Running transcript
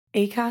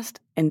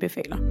Acast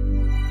anbefaler.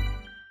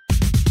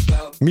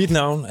 Mit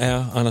navn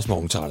er Anders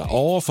Morgenthaler.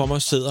 Over for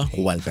mig sidder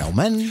Roald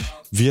Bergmann.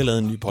 Vi har lavet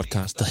en ny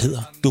podcast, der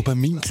hedder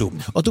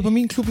Dopaminklubben. Og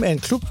Dopaminklubben er en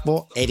klub,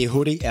 hvor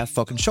ADHD er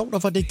fucking sjovt, og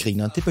hvor det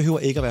griner. Det behøver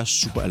ikke at være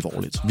super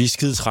alvorligt. Vi er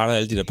skide trætte af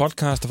alle de der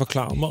podcasts, der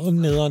forklarer mig og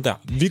nederen der.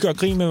 Vi gør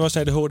grin med vores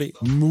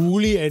ADHD.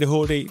 Mulig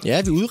ADHD.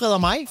 Ja, vi udreder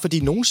mig, fordi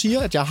nogen siger,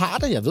 at jeg har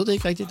det. Jeg ved det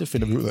ikke rigtigt, det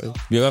finder vi ud af.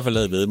 Vi har i hvert fald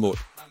lavet væddemål.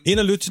 Ind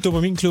og lyt til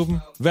Dopaminklubben.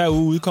 Hver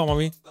uge udkommer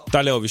vi.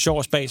 Der laver vi sjov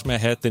og spas med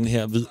at have den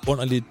her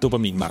vidunderlige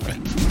dopaminmangel.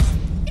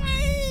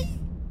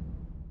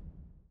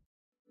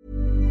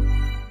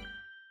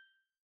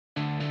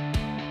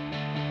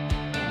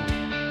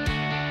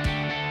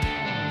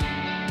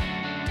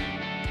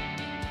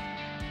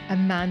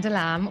 Amanda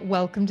Lamb,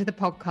 welcome to the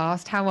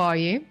podcast. How are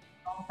you?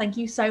 Oh, thank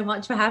you so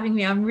much for having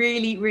me. I'm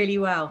really, really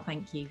well.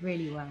 Thank you.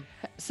 Really well.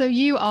 So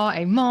you are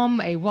a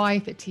mom, a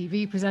wife, a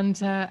TV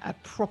presenter, a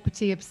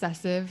property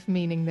obsessive,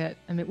 meaning that,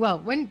 I mean, well,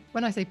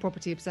 when I say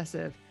property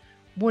obsessive,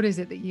 what is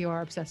it that you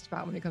are obsessed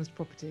about when it comes to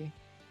property?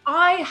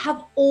 I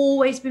have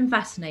always been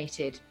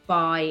fascinated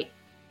by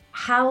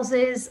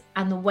houses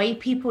and the way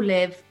people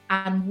live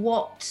and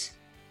what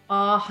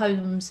our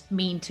homes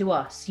mean to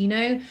us. You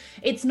know,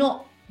 it's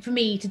not for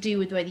me to do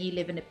with whether you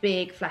live in a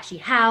big flashy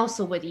house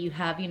or whether you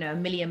have, you know,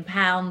 £1 million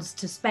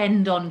to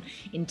spend on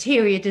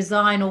interior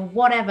design or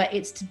whatever.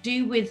 It's to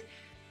do with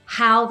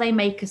how they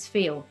make us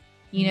feel.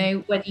 You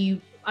know, whether you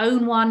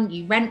own one,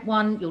 you rent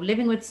one, you're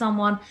living with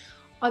someone.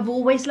 I've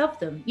always loved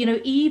them, you know,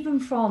 even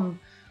from,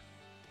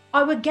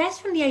 I would guess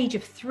from the age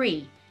of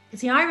 3.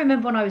 See, I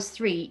remember when I was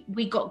 3,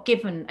 we got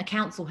given a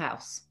council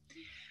house.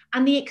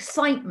 And the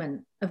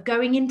excitement of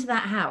going into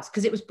that house,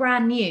 because it was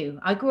brand new.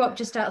 I grew up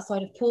just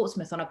outside of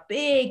Portsmouth on a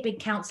big, big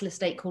council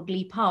estate called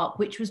Lee Park,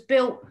 which was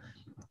built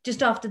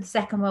just after the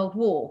Second World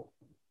War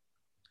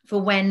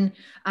for when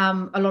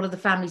a lot of the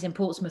families in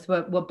Portsmouth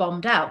were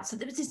bombed out. So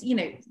there was this, you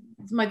know,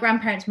 my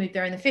grandparents moved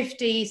there in the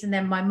 50s and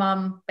then my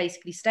mum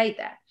basically stayed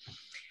there.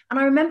 And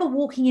I remember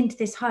walking into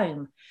this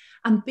home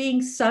and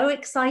being so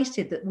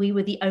excited that we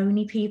were the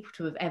only people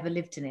to have ever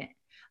lived in it.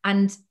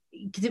 And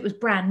because it was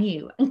brand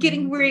new and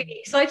getting really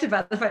excited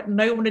about the fact that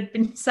no one had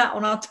been sat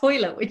on our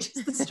toilet, which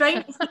is the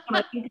strangest thing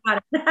when I think about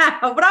it now.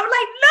 But I'm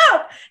like, no,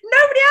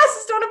 nobody else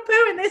has done a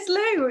poo in this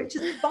loo, which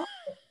is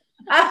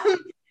fine.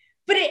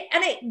 But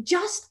it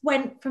just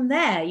went from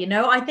there, you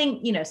know. I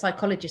think, you know,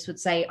 psychologists would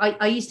say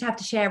I used to have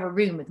to share a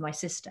room with my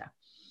sister,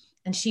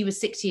 and she was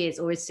 6 years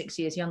or is 6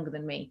 years younger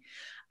than me.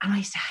 And I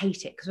used to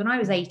hate it because when I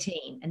was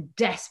 18 and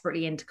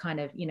desperately into kind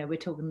of, you know, we're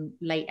talking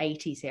late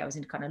 80s here, I was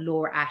into kind of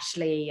Laura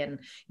Ashley and,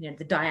 you know,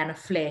 the Diana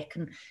Flick,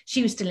 and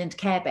she was still into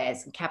Care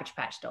Bears and Cabbage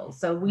Patch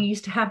Dolls. So we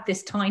used to have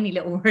this tiny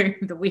little room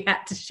that we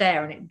had to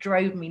share, and it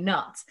drove me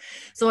nuts.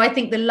 So I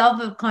think the love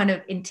of kind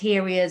of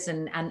interiors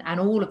and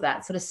all of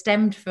that sort of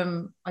stemmed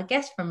from, I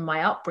guess, from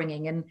my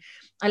upbringing. And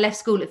I left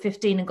school at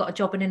 15 and got a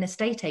job in an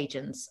estate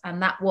agents.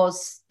 And that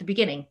was the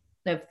beginning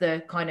of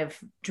the kind of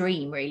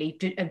dream, really,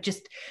 of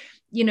just,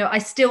 you know, I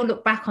still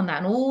look back on that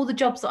and all the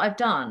jobs that I've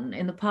done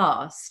in the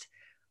past,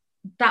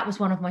 that was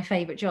one of my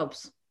favorite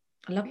jobs.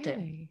 I loved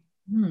it.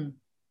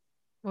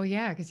 Well,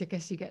 yeah, because I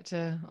guess you get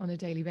to, on a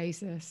daily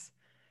basis,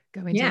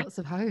 go into lots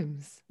of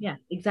homes. Yeah,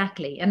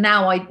 exactly. And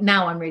now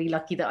I'm really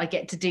lucky that I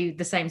get to do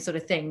the same sort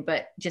of thing,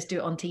 but just do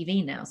it on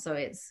TV now. So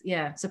it's,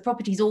 yeah, so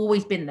property's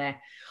always been there.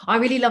 I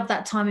really love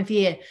that time of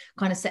year,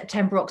 kind of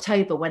September,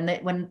 October, when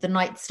the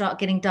nights start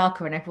getting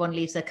darker and everyone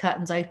leaves their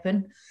curtains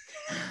open.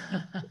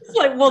 It's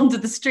like wander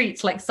the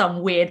streets like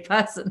some weird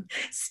person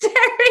staring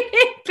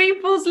in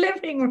people's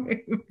living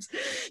rooms.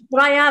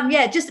 But I am,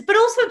 but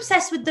also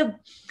obsessed with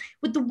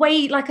the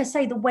way, like I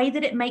say, the way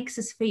that it makes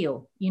us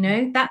feel, you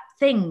know, that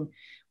thing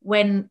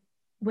when,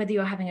 whether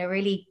you're having a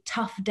really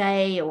tough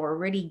day or a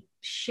really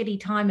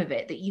shitty time of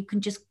it, that you can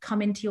just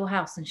come into your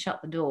house and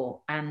shut the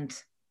door and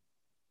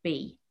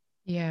be.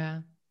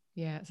 Yeah.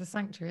 Yeah. It's a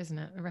sanctuary, isn't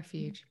it? A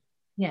refuge.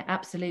 Yeah,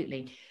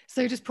 absolutely.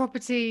 So does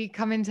property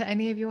come into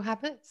any of your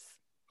habits?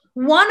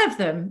 One of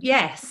them,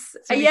 yes.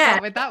 So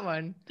start with that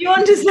one. Do you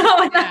want to start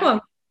with that one?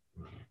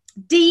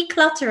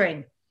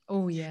 Decluttering.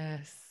 Oh,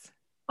 yes.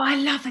 I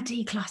love a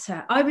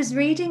declutter. I was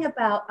reading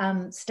about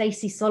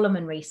Stacey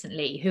Solomon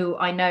recently, who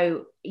I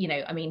know, you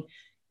know, I mean,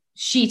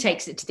 she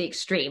takes it to the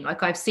extreme.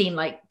 Like I've seen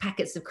like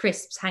packets of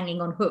crisps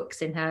hanging on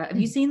hooks in her. Have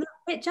you seen that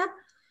picture?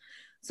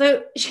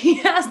 So she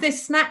has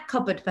this snack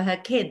cupboard for her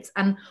kids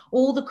and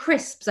all the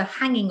crisps are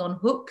hanging on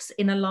hooks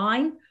in a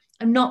line.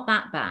 I'm not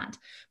that bad,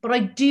 but I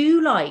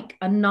do like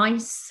a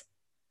nice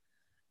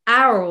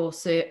hour or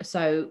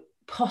so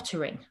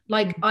pottering.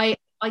 Like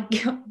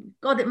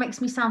God, it makes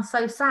me sound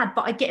so sad,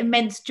 but I get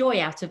immense joy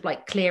out of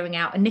like clearing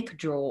out a knicker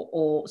drawer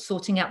or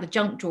sorting out the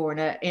junk drawer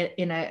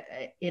in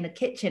a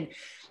kitchen.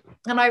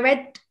 And I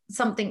read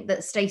something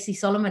that Stacey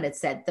Solomon had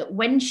said, that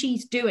when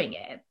she's doing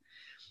it,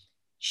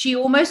 she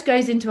almost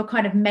goes into a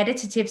kind of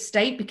meditative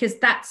state because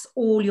that's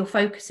all you're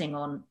focusing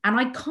on. And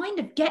I kind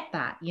of get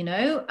that, you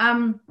know.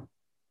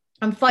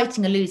 I'm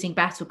fighting a losing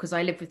battle because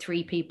I live with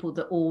 3 people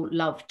that all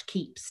love to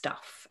keep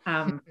stuff.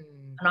 And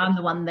I'm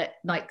the one that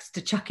likes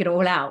to chuck it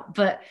all out.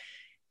 But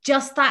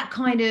just that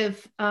kind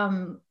of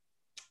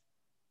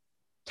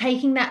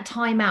taking that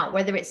time out,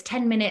 whether it's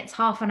 10 minutes,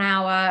 half an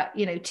hour,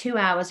 2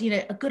 hours,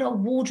 a good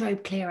old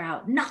wardrobe clear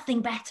out,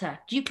 nothing better.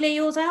 Do you clear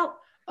yours out?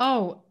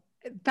 Oh,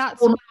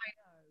 that's what I know.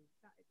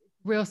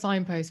 Real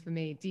signpost for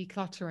me.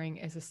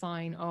 Decluttering is a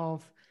sign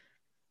of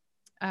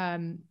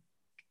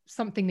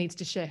something needs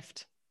to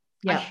shift.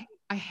 Yeah.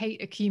 I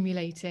hate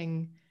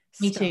accumulating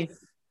Me stuff. too.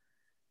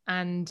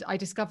 And I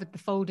discovered the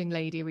folding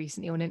lady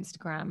recently on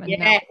Instagram, and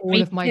Yeah, now all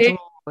me of my too.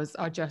 drawers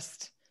are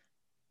just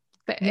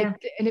Yeah.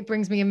 and it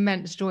brings me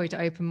immense joy to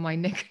open my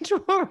knicker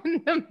drawer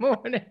in the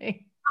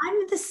morning.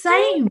 I'm the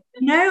same,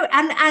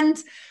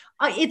 and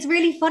it's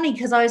really funny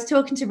because I was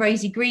talking to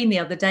Rosie Green the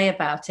other day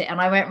about it,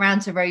 and I went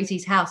round to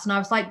Rosie's house and I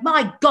was like,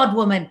 my God,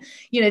 woman,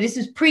 this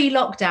was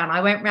pre-lockdown.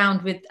 I went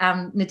round with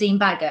Nadine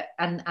Baggett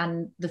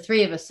and the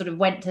three of us sort of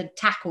went to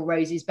tackle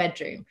Rosie's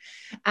bedroom,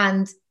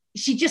 and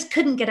she just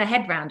couldn't get her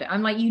head around it.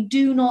 I'm like, you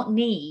do not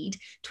need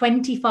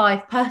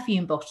 25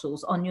 perfume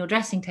bottles on your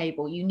dressing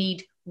table. You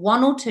need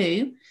 1 or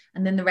 2,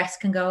 and then the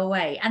rest can go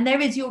away. And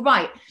you're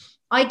right.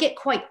 I get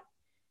quite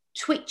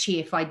twitchy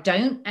if I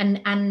don't.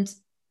 And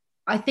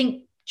I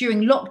think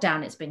during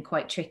lockdown, it's been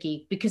quite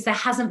tricky because there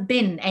hasn't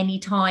been any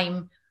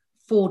time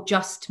for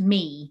just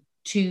me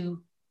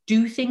to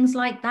do things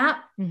like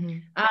that. Mm-hmm.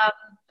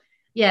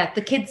 Yeah,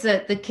 the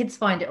kids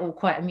find it all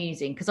quite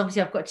amusing because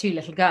obviously I've got 2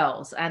 little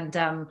girls, and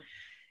I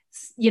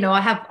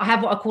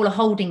have what I call a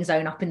holding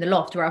zone up in the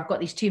loft where I've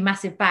got these 2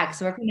 massive bags.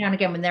 So every now and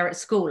again when they're at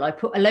school, I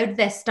put a load of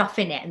their stuff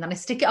in it and then I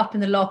stick it up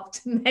in the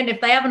loft. And then if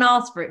they haven't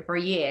asked for it for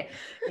a year,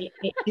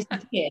 it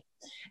disappears.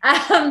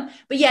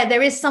 But yeah,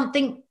 there is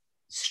something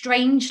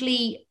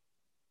strangely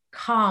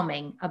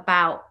calming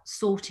about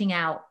sorting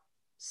out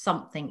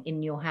something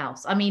in your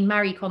house. I mean,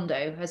 Marie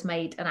Kondo has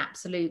made an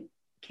absolute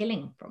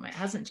killing from it,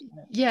 hasn't she?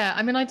 Yeah,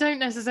 I mean, I don't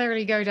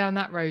necessarily go down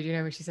that road,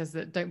 where she says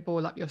that don't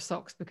ball up your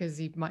socks because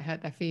you might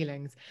hurt their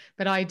feelings.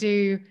 But I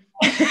do.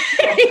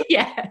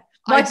 Yeah,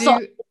 I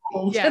do.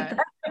 Yeah,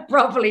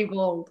 properly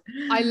bald.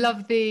 I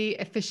love the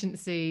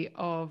efficiency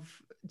of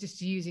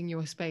just using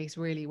your space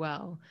really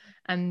well,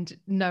 and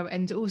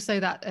also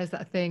that as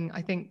that thing.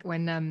 I think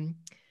when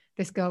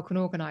This Girl Can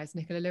Organize,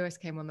 Nicola Lewis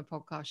came on the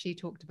podcast, she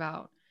talked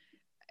about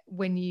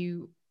when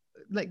you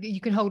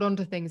can hold on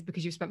to things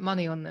because you spent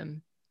money on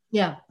them.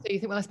 Yeah. So you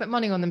think, well, I spent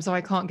money on them, so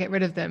I can't get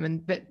rid of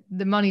them, but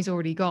the money's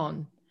already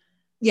gone.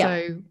 Yeah.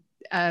 So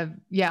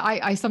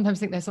I sometimes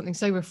think there's something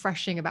so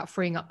refreshing about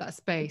freeing up that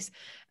space,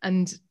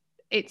 and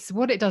it's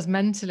what it does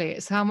mentally.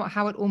 It's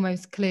how it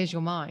almost clears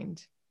your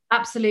mind.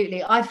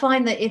 Absolutely. I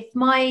find that if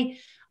the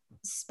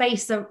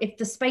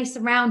space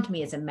around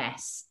me is a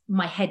mess,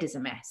 my head is a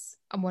mess.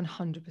 I'm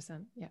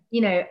 100%. Yeah.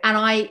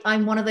 And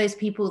I'm one of those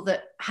people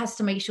that has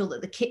to make sure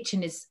that the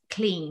kitchen is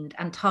cleaned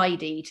and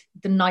tidied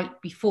the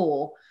night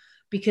before,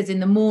 because in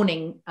the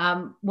morning,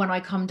 when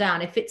I come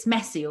down, if it's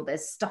messy or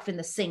there's stuff in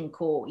the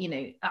sink or,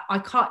 I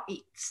can't,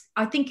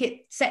 I think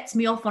it sets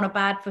me off on a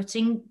bad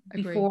footing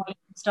before I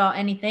start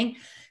anything.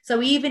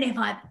 So even if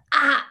I'm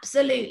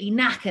absolutely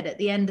knackered at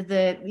the end of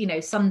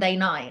the, Sunday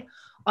night,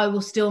 I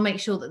will still make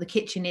sure that the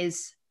kitchen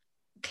is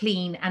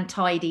clean and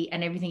tidy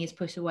and everything is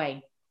put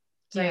away.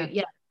 So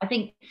yeah, I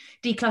think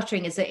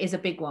decluttering is a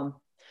big one.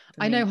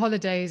 I know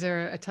holidays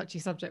are a touchy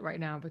subject right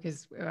now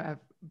because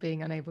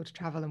being unable to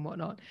travel and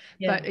whatnot.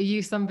 Yeah. But are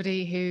you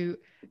somebody who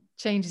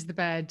changes the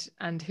bed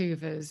and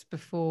hoovers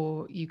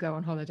before you go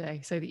on holiday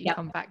so that you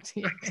come back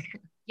to it?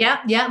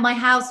 Yeah. My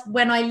house,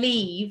 when I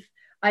leave,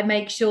 I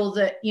make sure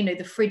that,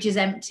 the fridge is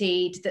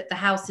emptied, that the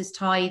house is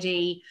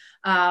tidy.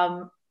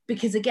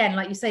 Because again,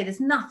 like you say,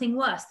 there's nothing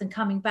worse than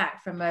coming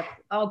back from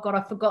oh God,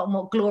 I've forgotten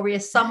what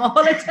glorious summer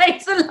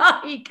holidays are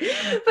like.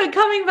 But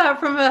coming back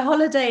from a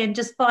holiday and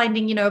just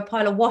finding, a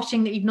pile of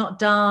washing that you've not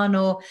done,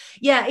 or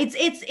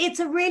it's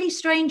a really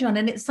strange one.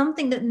 And it's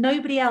something that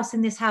nobody else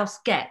in this house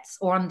gets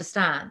or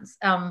understands.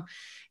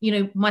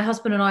 My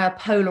husband and I are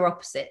polar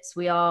opposites.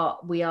 We are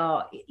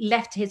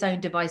left to his own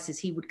devices,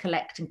 he would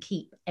collect and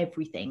keep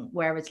everything,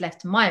 whereas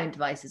left to my own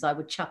devices, I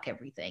would chuck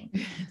everything.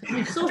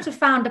 We've sort of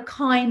found a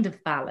kind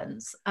of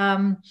balance.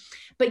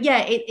 But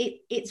yeah,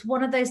 it's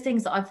one of those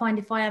things that I find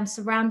if I am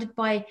surrounded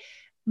by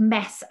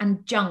mess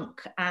and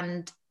junk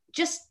and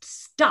just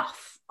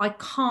stuff, I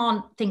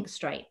can't think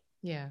straight.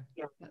 Yeah,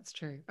 that's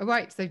true. All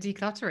right, so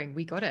decluttering,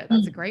 we got it.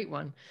 That's a great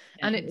one.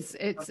 And it's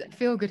a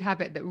feel-good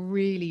habit that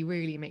really,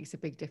 really makes a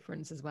big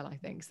difference as well, I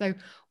think. So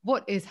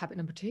what is habit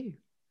number 2?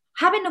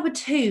 Habit number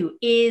 2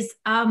 is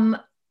a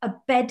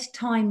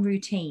bedtime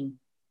routine.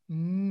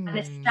 And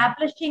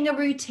establishing a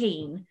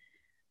routine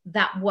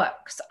that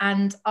works.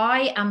 And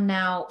I am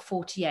now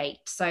 48,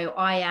 so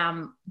I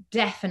am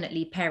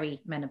definitely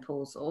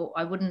perimenopausal.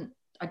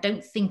 I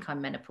don't think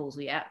I'm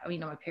menopausal yet. I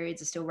mean, my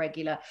periods are still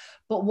regular.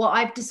 But what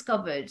I've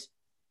discovered,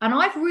 and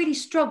I've really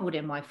struggled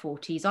in my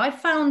 40s,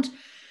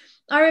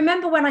 I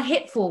remember when I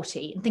hit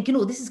 40 and thinking,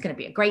 oh, this is going to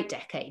be a great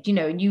decade,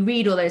 and you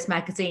read all those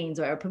magazines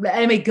where,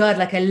 oh my God,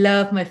 like I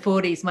love my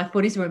 40s. My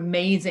 40s were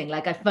amazing.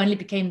 Like I finally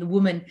became the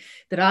woman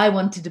that I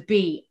wanted to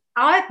be.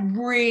 I've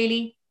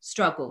really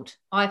struggled.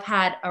 I've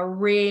had a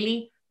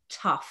really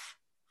tough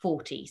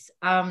 40s.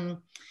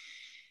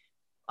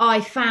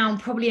 I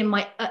found probably in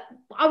my,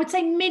 I would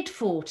say mid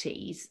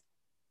 40s,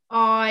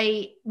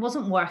 I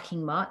wasn't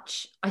working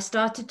much. I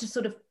started to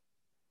sort of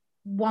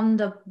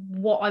wonder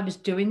what I was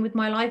doing with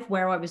my life,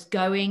 where I was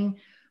going.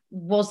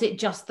 Was it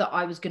just that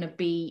I was going to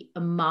be a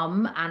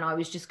mum and I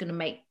was just going to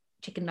make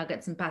chicken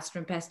nuggets and pasta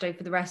and pesto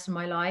for the rest of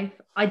my life?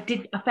 I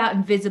felt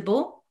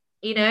invisible,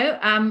 you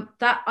know,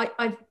 that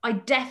I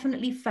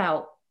definitely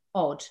felt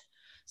odd.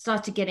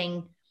 Started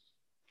getting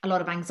a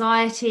lot of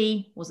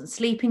anxiety, wasn't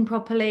sleeping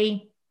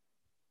properly,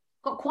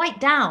 got quite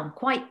down,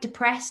 quite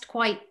depressed,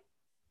 quite,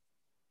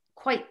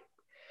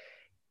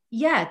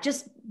 yeah,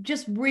 just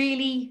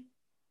really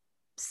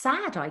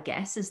sad, I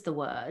guess is the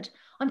word.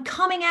 I'm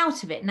coming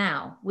out of it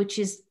now, which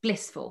is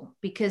blissful,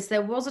 because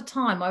there was a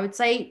time, I would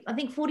say, I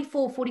think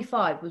 44,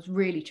 45 was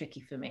really tricky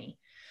for me.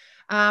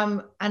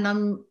 And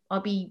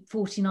I'll be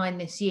 49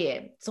 this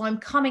year. So I'm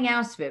coming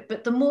out of it.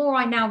 But the more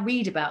I now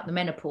read about the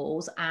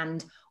menopause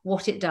and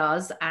what it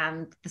does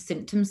and the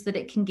symptoms that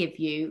it can give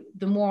you,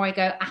 the more I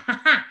go,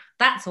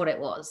 that's what it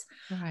was.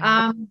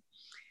 Right.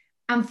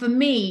 And for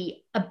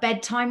me, a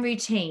bedtime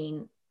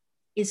routine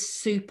is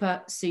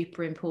super,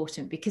 super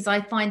important, because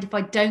I find if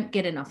I don't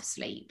get enough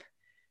sleep,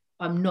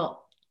 I'm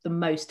not the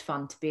most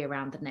fun to be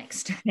around the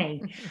next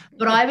day.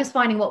 But I was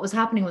finding what was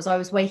happening was I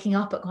was waking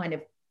up at kind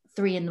of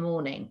 3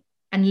 a.m.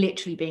 and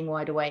literally being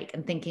wide awake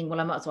and thinking,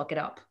 well, I might as well get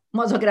up.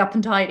 Might as well get up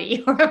and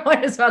tidy, or I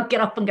might as well get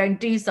up and go and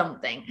do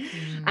something.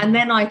 And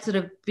then I'd sort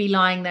of be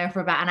lying there for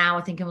about an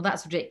hour thinking, well,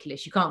 that's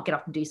ridiculous. You can't get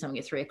up and do something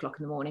at 3 o'clock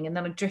in the morning. And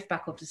then I'd drift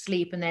back off to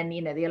sleep, and then,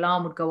 you know, the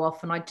alarm would go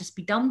off and I'd just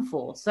be done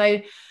for.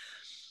 So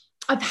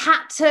I've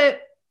had to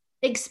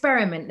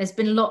experiment. There's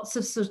been lots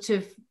of sort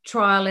of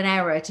trial and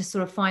error to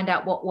sort of find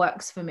out what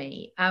works for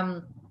me.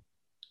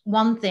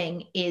 One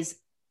thing is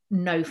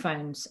no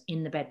phones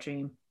in the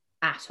bedroom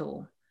at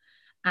all.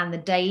 And the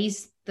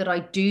days that I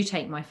do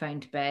take my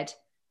phone to bed,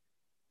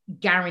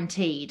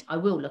 guaranteed I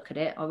will look at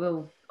it. I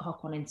will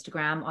hop on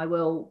Instagram. I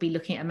will be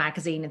looking at a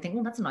magazine and think,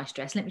 oh, that's a nice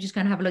dress. Let me just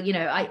go and have a look, you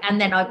know.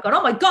 And then I've gone,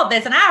 oh my God,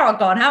 there's an hour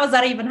gone. How has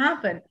that even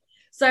happened?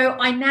 So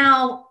I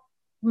now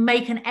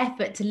make an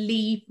effort to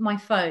leave my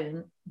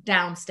phone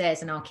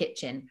downstairs in our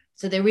kitchen.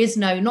 So there is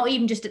not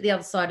even just at the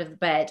other side of the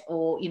bed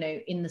or, you know,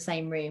 in the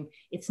same room.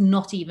 It's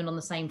not even on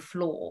the same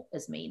floor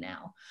as me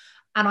now.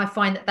 And I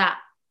find that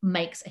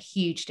makes a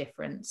huge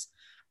difference.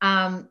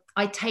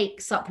 I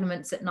take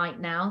supplements at night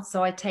now.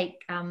 So I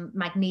take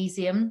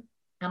magnesium,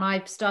 and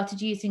I've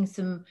started using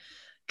some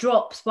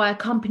drops by a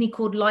company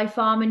called Life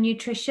Armor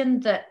Nutrition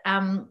that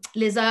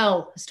Liz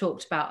Earle has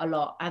talked about a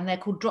lot. And they're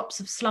called Drops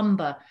of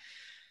Slumber.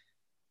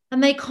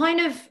 And they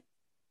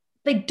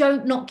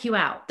don't knock you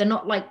out. They're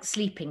not like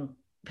sleeping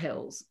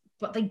pills,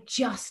 but they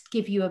just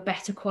give you a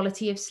better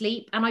quality of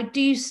sleep. And I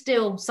do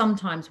still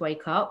sometimes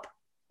wake up,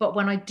 but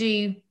when I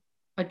do,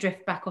 I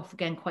drift back off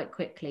again quite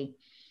quickly.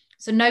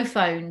 So no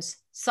phones,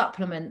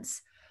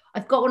 supplements.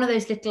 I've got one of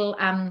those little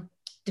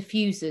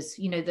diffusers,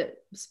 you know, that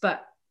spurt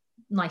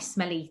nice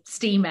smelly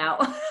steam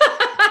out.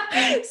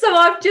 So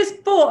I've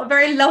just bought a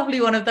very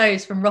lovely one of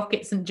those from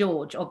Rocket St.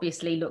 George.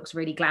 Obviously looks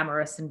really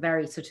glamorous and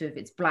very sort of,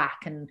 it's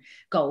black and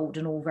gold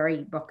and all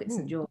very Rocket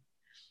St. George.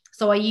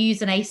 So I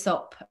use an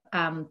Aesop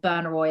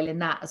burner oil in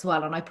that as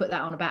well. And I put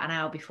that on about an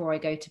hour before I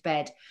go to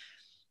bed.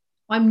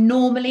 I'm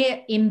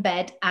normally in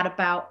bed at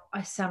about,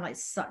 I sound like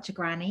such a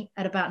granny,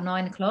 at about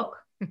 9 o'clock.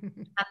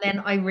 And then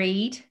I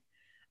read,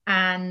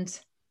 and,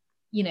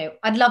 you know,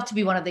 I'd love to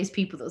be one of those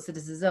people that sort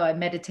of says, oh, I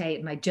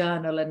meditate and I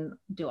journal, and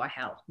do I?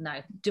 Hell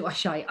no. Do I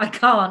shy? I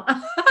can't.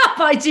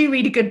 But I do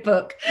read a good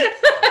book.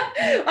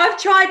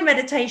 I've tried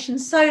meditation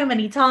so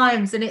many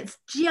times and it's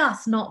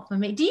just not for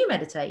me. Do you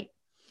meditate?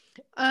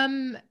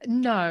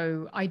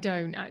 No, I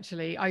don't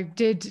actually. I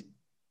did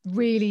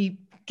really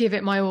give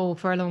it my all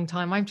for a long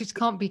time. I just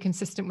can't be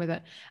consistent with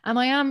it. And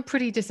I am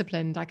pretty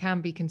disciplined. I can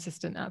be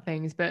consistent at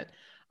things, but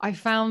I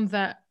found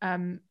that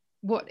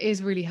what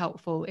is really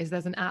helpful is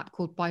there's an app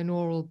called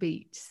Binaural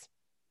Beats.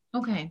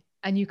 Okay.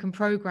 And you can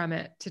program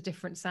it to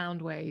different sound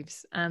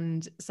waves.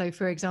 And so,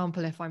 for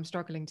example, if I'm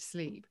struggling to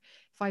sleep,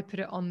 if I put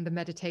it on the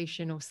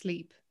meditation or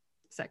sleep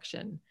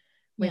section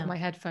with my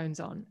headphones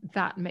on,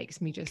 that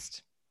makes me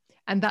just,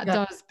 and that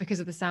does, because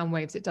of the sound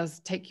waves, it does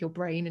take your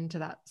brain into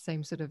that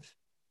same sort of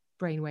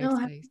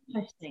brainwave space.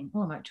 Interesting.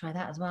 Oh, I might try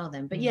that as well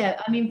then. But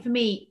yeah, I mean, for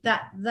me,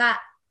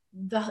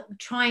 the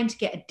trying to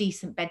get a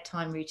decent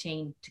bedtime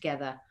routine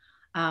together,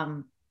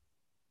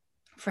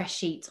 fresh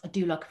sheets. I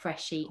do like a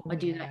fresh sheet. I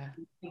do that.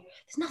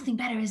 There's nothing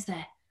better, is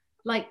there?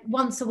 Like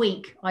once a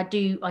week I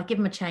give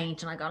them a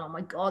change and I go, oh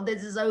my God,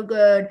 this is so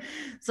good.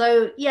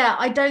 So yeah,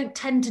 I don't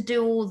tend to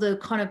do all the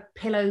kind of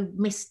pillow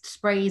mist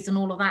sprays and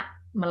all of that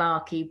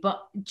malarkey,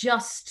 but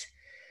just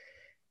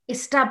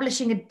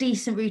establishing a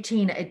decent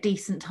routine at a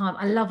decent time.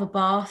 I love a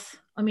bath.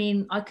 I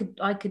mean, I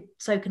could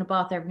soak in a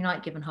bath every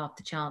night given half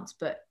the chance,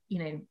 but you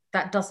know,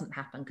 that doesn't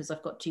happen because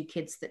I've got 2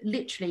 kids that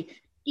literally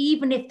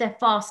even if they're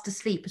fast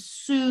asleep, as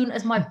soon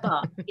as my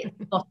butt hits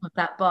the bottom of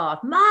that bath,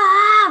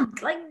 Mom,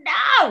 like,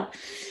 no.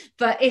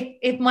 But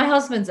if my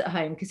husband's at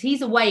home, because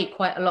he's away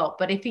quite a lot,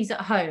 but if he's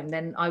at home,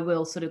 then I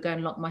will sort of go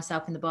and lock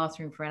myself in the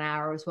bathroom for an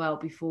hour as well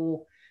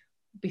before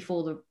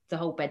the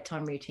whole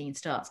bedtime routine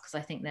starts, because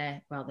I think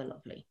they're rather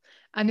lovely.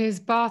 And is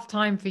bath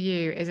time for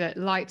you, is it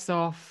lights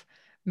off,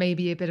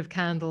 maybe a bit of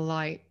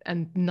candlelight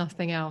and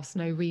nothing else,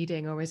 no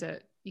reading, or is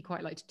it you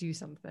quite like to do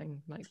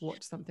something, like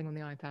watch something on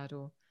the iPad?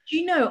 Or do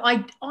you know,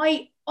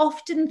 I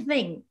often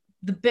think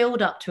the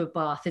build up to a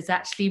bath is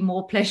actually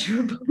more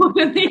pleasurable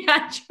than the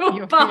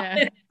actual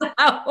bath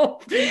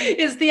itself.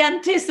 It's the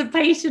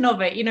anticipation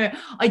of it. You know,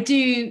 I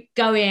do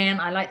go in,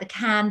 I light the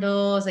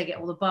candles, I get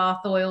all the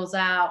bath oils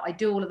out, I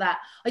do all of that.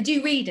 I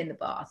do read in the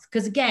bath,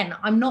 because again,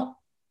 I'm not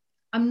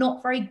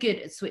very good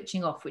at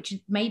switching off, which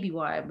is maybe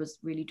why I was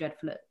really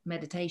dreadful at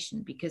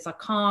meditation, because I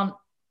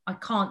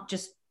can't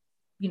just,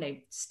 you know,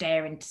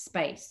 stare into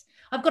space.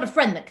 I've got a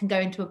friend that can go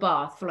into a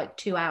bath for like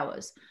 2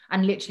 hours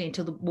and literally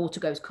until the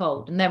water goes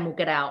cold, and then we'll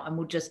get out and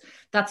we'll just,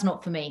 that's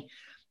not for me.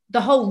 The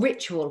whole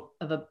ritual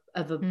of a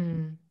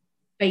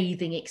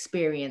bathing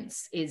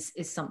experience is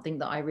something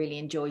that I really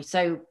enjoy.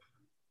 So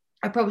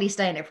I probably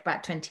stay in it for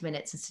about 20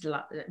 minutes instead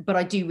of but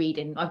I do read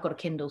in, I've got a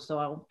Kindle, so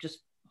I'll just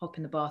hop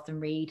in the bath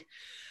and read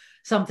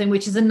something,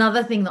 which is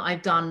another thing that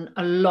I've done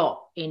a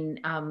lot in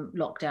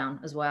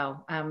lockdown as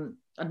well.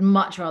 I'd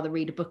much rather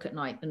read a book at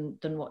night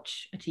than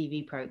watch a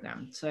TV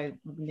program. So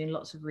I've been doing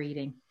lots of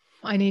reading.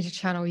 I need to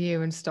channel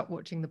you and stop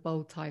watching the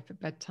bold type at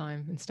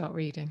bedtime and start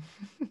reading.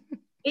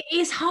 It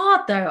is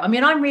hard though. I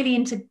mean, I'm really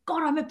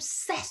I'm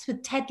obsessed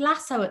with Ted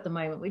Lasso at the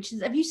moment, which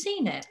is, have you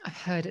seen it? I've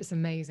heard it's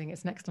amazing.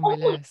 It's next on my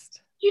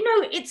list. You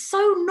know, it's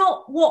so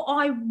not what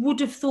I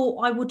would have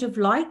thought I would have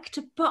liked,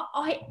 but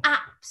I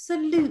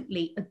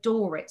absolutely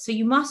adore it. So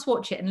you must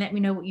watch it and let me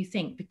know what you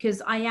think,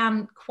 because I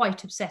am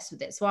quite obsessed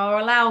with it. So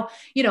I'll allow,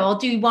 you know, I'll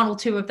do 1 or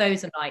 2 of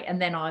those a night,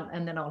 and then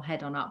I'll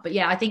head on up. But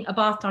yeah, I think a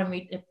bath time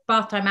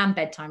and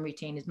bedtime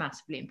routine is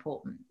massively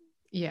important.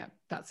 Yeah,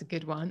 that's a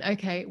good one.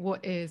 Okay,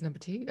 what is number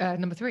 3?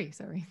 Number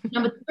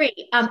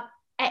 3,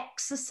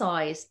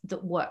 exercise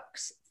that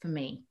works for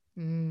me.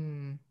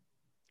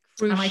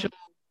 Crucial.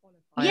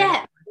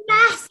 Yeah,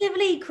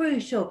 massively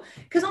crucial,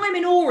 because I'm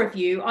in awe of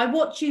you. I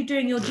watch you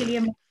doing your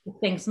Gillian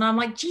things and I'm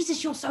like,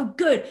 Jesus, you're so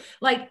good.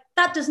 Like,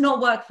 that does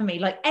not work for me.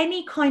 Like,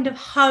 any kind of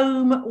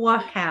home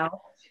workout,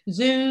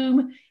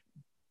 Zoom,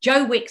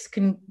 Joe Wicks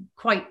can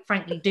quite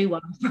frankly do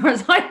one as far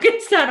as I'm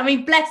concerned. I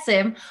mean, bless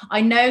him.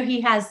 I know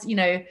he has, you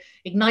know,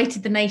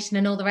 ignited the nation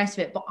and all the rest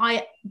of it, but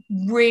I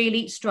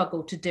really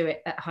struggle to do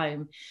it at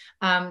home.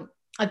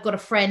 I've got a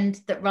friend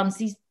that runs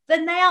these,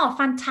 then they are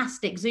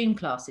fantastic Zoom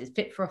classes,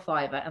 fit for a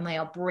fiver, and they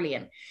are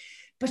brilliant.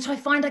 But I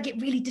find I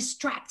get really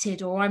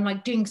distracted, or I'm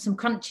like doing some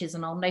crunches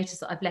and I'll notice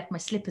that I've left my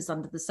slippers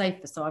under the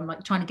sofa. So I'm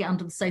like trying to get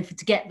under the sofa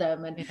to get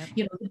them. And,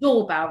 you know, the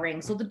doorbell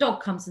rings or the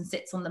dog comes and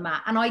sits on the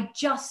mat. And I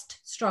just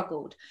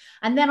struggled.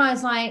 And then I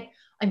was like,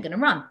 I'm going to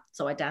run.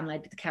 So I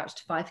downloaded the Couch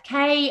to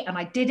 5K and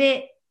I did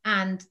it.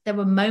 And there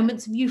were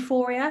moments of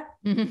euphoria,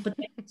 but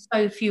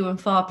so few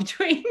and far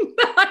between.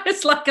 I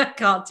was like, I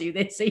can't do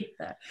this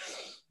either.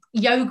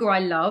 Yoga, I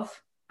love.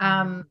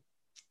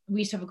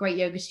 We used to have a great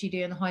yoga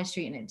studio in the high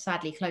street and it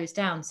sadly closed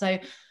down. So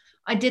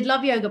I did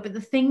love yoga, but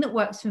the thing that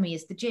works for me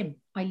is the gym.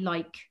 I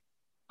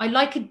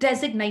like a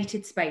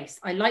designated space.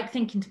 I like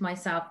thinking to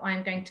myself, I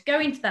am going to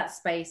go into that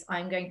space.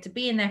 I'm going to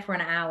be in there for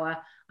an hour.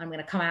 I'm going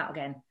to come out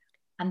again.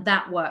 And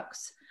that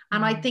works.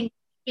 And I think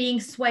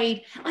being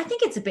swayed, I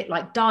think it's a bit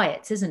like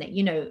diets, isn't it?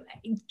 You know,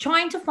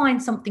 trying to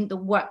find something that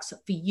works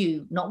for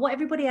you, not what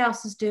everybody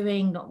else is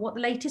doing, not what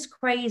the latest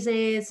craze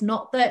is,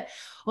 not that,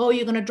 oh,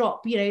 you're going to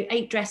drop, you know,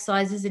 8 dress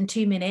sizes in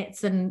 2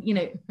 minutes and, you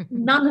know,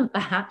 none of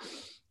that.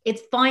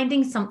 It's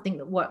finding something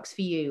that works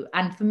for you.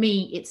 And for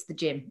me, it's the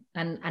gym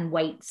and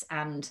weights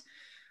and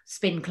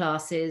spin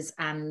classes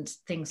and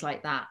things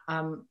like that.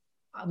 I'm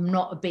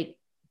not a big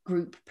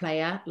group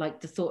player.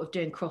 Like, the thought of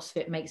doing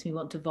CrossFit makes me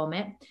want to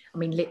vomit. I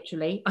mean,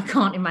 literally, I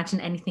can't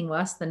imagine anything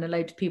worse than a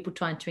load of people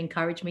trying to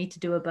encourage me to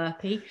do a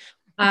burpee.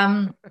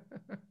 But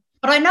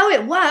I know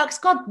it works.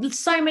 God,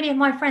 so many of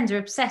my friends are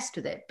obsessed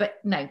with it. But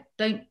no,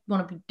 don't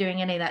want to be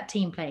doing any of that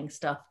team playing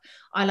stuff.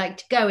 I like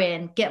to go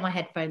in, get my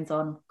headphones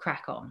on,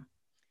 crack on.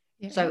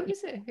 Yeah, so who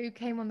is it who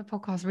came on the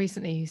podcast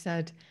recently who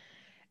said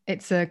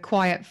it's a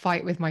quiet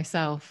fight with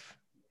myself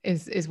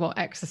is what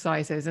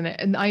exercise is,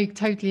 and I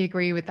totally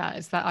agree with that.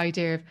 It's that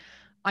idea of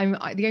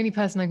the only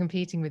person I'm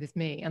competing with is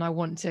me, and I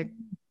want to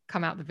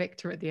come out the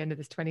victor at the end of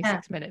this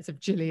 26 minutes of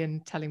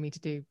Gillian telling me to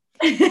do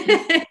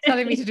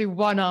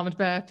 1-armed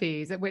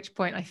burpees, at which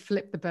point I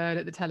flip the bird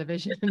at the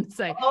television and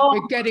say,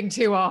 we're getting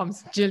 2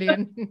 arms,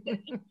 Gillian.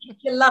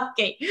 You're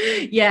lucky.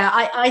 Yeah,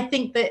 I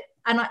think that,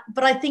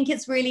 but I think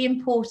it's really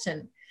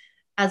important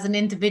as an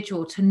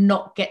individual to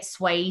not get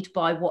swayed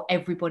by what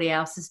everybody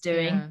else is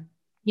doing.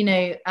 you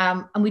know,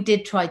 and we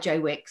did try Joe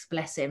Wicks,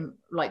 bless him,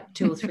 like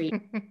two or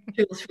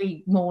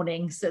three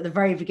mornings at the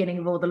very beginning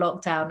of all the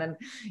lockdown. And,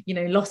 you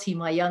know, Lottie,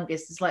 my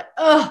youngest, is like,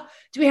 oh,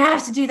 do we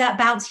have to do that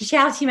bouncy,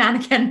 shouty man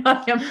again?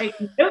 I'm like,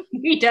 no,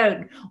 we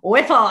don't.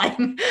 We're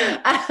fine.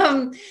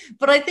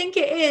 But I think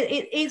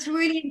it's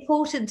really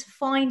important to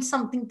find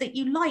something that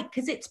you like,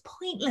 because it's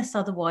pointless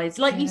otherwise.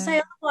 Like you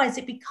say, otherwise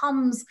it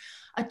becomes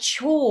a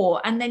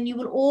chore, and then you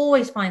will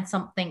always find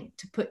something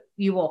to put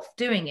you off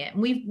doing it.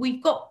 And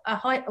we've got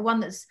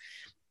one that's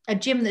a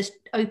gym that's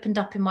opened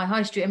up in my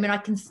high street. I mean, I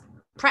can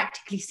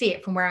practically see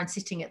it from where I'm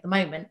sitting at the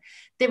moment.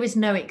 There is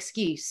no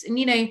excuse. And,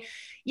 you know,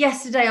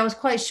 yesterday I was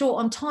quite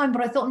short on time,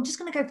 but I thought I'm just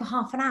going to go for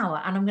half an hour,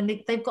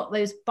 and they've got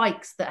those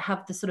bikes that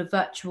have the sort of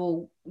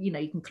virtual, you know,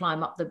 you can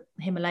climb up the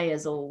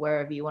Himalayas or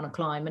wherever you want to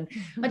climb. And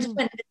I just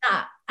went with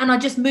that, and I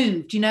just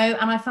moved, you know,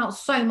 and I felt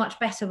so much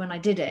better when I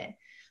did it.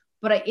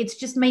 But it's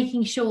just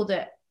making sure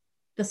that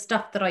the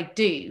stuff that I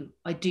do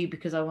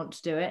because I want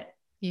to do it.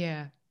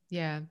 Yeah.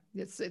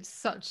 It's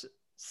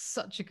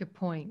such a good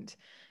point.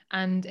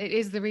 And it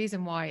is the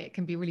reason why it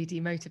can be really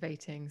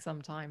demotivating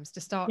sometimes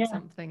to start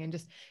something and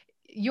just,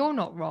 you're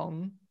not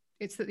wrong.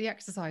 It's that the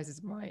exercise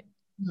isn't right.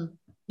 Mm-hmm.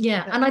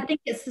 Yeah. And I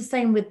think it's the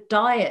same with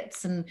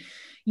diets and,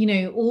 you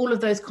know, all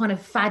of those kind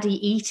of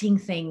faddy eating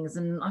things.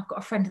 And I've got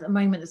a friend at the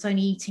moment that's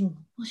only eating,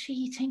 what's she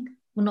eating?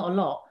 Well, not a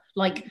lot.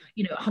 Like,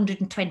 you know,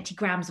 120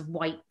 grams of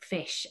white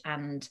fish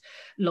and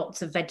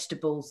lots of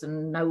vegetables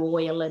and no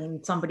oil,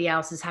 and somebody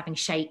else is having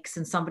shakes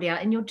and somebody else,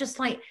 and you're just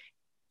like,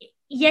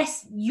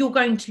 yes,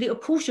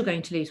 of course you're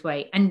going to lose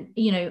weight, and,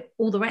 you know,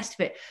 all the rest of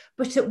it.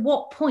 But at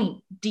what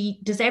point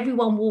does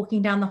everyone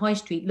walking down the high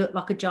street look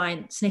like a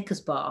giant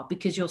Snickers bar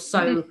because you're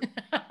so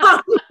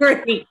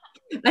hungry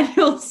and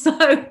you're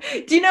so,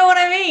 do you know what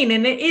I mean?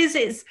 And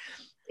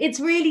it's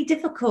really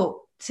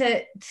difficult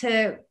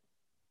to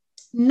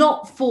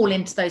not fall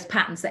into those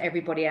patterns that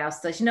everybody else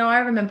does. You know, I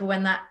remember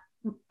when that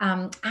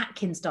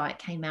Atkins diet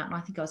came out, and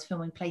I think I was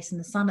filming Place in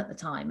the Sun at the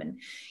time, and,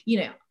 you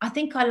know, I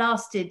think I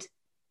lasted,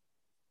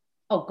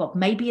 oh God,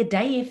 maybe a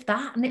day, if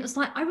that. And it was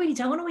like, I really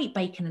don't want to eat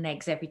bacon and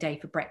eggs every day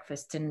for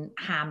breakfast and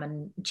ham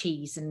and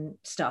cheese and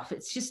stuff.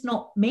 It's just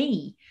not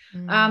me.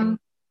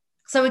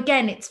 So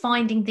again, it's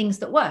finding things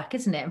that work,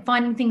 isn't it? And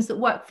finding things that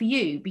work for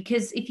you.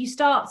 Because if you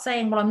start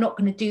saying, well, I'm not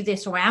going to do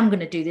this, or I am going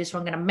to do this, or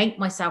I'm going to make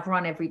myself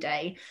run every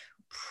day,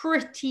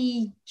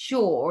 pretty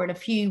sure in a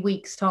few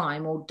weeks'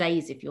 time, or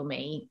days if you're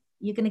me,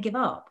 you're going to give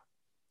up.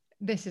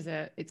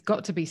 It's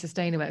got to be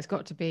sustainable. It's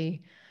got to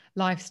be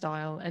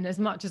lifestyle. And as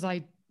much as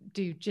I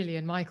do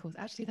Jillian Michaels,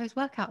 actually those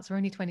workouts are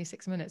only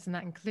 26 minutes, and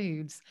that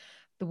includes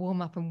the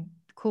warm-up and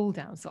cool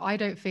down. So I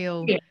don't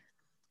feel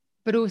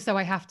but also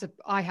I have to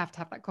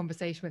have that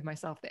conversation with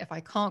myself that if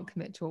I can't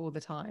commit to it all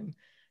the time,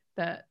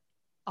 that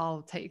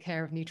I'll take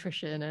care of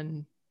nutrition,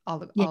 and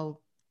I'll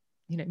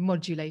you know,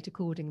 modulate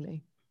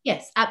accordingly.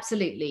 Yes,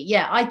 absolutely.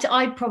 Yeah, I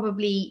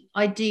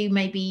do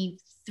maybe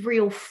 3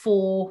 or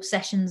 4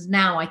 sessions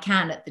now I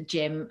can at the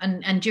gym,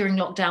 and during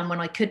lockdown when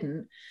I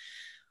couldn't,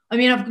 I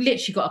mean, I've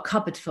literally got a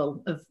cupboard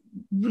full of,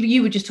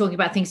 you were just talking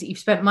about things that you've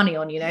spent money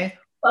on, you know,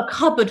 a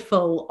cupboard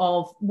full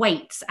of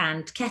weights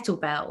and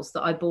kettlebells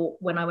that I bought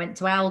when I went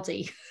to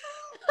Aldi.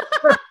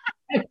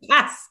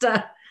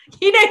 Pasta.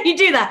 You know, you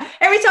do that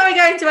every time I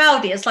go into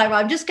Aldi. It's like, well,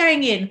 I'm just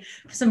going in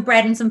for some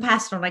bread and some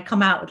pasta, and I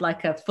come out with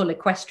like a full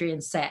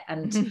equestrian set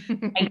and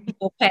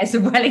 84 pairs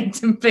of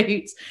Wellington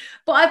boots.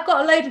 But I've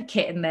got a load of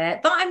kit in there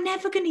that I'm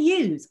never going to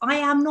use. I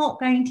am not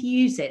going to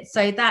use it.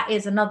 So that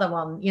is another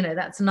one, you know,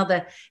 that's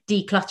another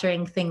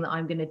decluttering thing that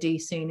I'm going to do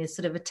soon, is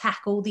sort of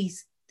attack all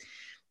these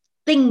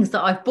things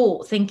that I've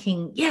bought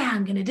thinking, yeah,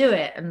 I'm going to do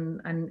it, and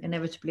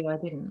inevitably I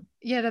didn't.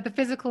 Yeah, the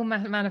physical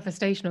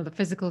manifestation, or the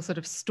physical sort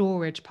of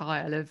storage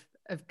pile of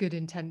good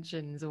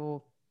intentions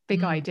or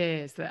big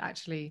ideas that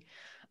actually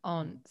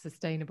aren't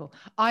sustainable.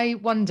 I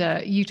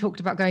wonder, you talked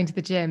about going to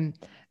the gym.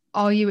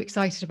 Are you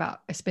excited about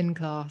a spin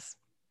class?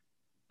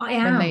 I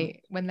am.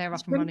 When they're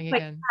up and running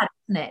again. Bad,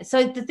 isn't it?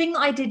 So the thing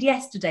that I did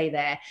yesterday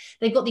there,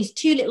 they've got these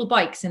 2 little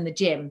bikes in the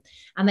gym,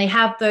 and they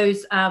have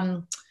those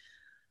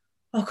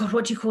oh God,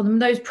 what do you call them?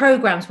 Those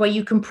programs where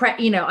you can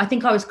you know, I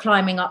think I was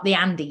climbing up the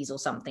Andes or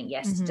something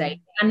yesterday,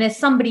 and there's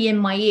somebody in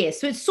my ear.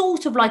 So it's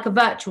sort of like a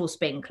virtual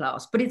spin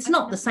class, but it's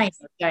not the same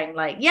as going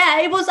like, yeah,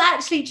 it was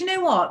actually, do you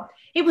know what?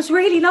 It was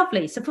really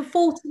lovely. So for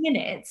 40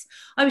 minutes,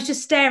 I was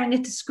just staring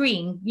at a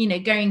screen, you know,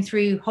 going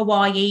through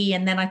Hawaii.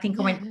 And then I think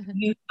I went to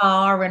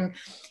Utah and,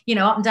 you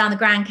know, up and down the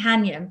Grand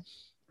Canyon.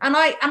 And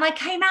I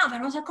came out of it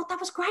and I was like, God, that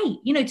was great.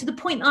 You know, to the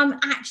point I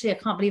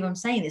can't believe I'm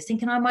saying this,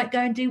 thinking I might go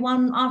and do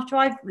one after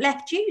I've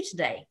left you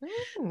today.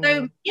 Ooh.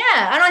 So,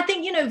 yeah. And I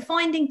think, you know,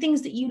 finding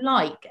things that you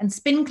like, and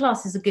spin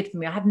classes are good for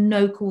me. I have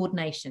no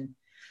coordination.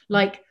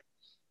 Like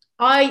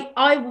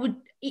I would,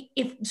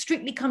 if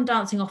Strictly Come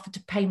Dancing offered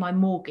to pay my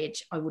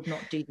mortgage, I would not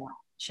do that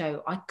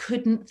show. I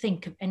couldn't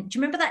think of, and do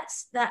you remember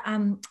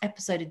that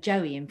episode of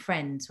Joey in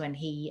Friends when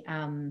he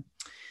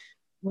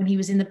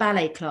was in the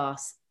ballet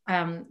class?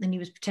 And he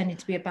was pretending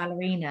to be a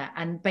ballerina,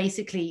 and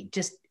basically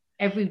just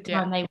every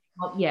time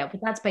but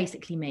that's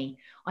basically me.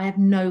 I have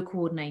no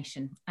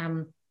coordination.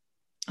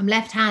 I'm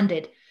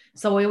left-handed,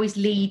 so I always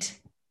lead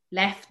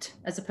left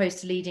as opposed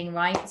to leading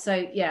right.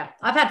 So yeah,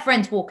 I've had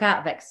friends walk out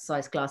of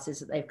exercise classes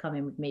that they've come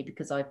in with me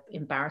because I've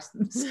embarrassed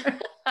them. So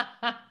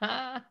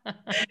that's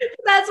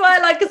why I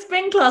like a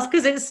spin class,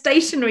 because it's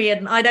stationary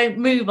and I don't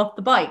move off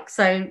the bike.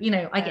 So, you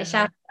know, I get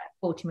shouted at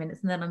 40 minutes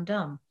and then I'm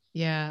done.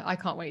 Yeah, I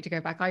can't wait to go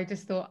back. I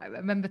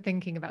remember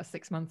thinking about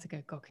 6 months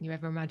ago, God, can you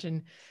ever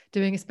imagine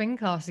doing a spin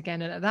class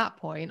again? And at that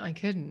point I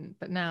couldn't,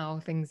 but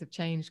now things have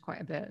changed quite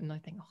a bit. And I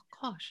think, oh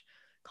gosh,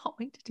 can't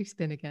wait to do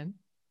spin again.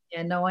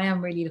 Yeah, no, I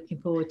am really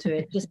looking forward to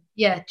it.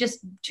 Just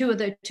two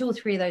or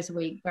three of those a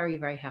week. Very,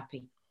 very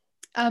happy.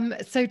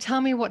 So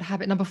tell me what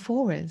habit number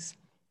 4 is.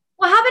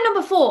 Well, habit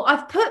number 4,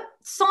 I've put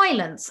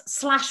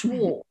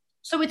silence/walk.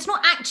 So it's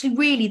not actually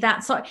really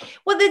that.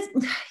 Well,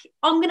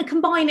 I'm going to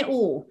combine it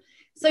all.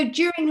 So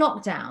during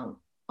lockdown,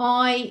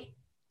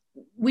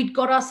 we'd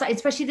got us,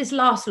 especially this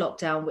last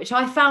lockdown, which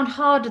I found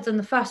harder than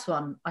the first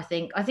one. I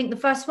think the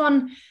first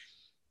one,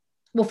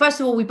 well, first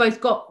of all,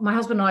 my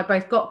husband and I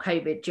both got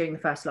COVID during the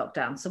first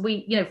lockdown. So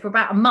we, you know, for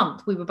about a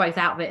month, we were both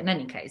out of it in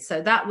any case.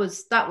 So that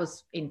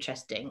was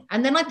interesting.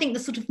 And then I think the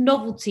sort of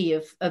novelty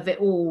of it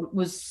all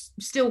was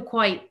still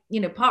quite, you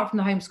know, apart from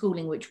the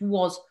homeschooling, which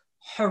was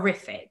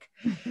horrific,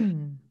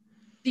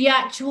 the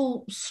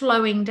actual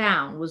slowing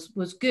down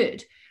was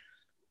good.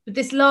 But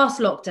this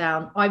last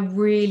lockdown, I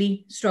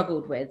really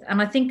struggled with.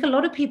 And I think a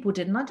lot of people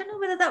did. And I don't know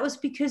whether that was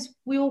because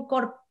we all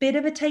got a bit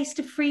of a taste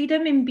of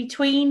freedom in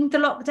between the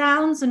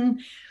lockdowns and,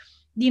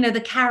 you know,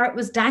 the carrot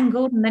was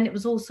dangled and then it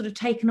was all sort of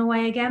taken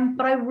away again.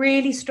 But I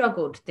really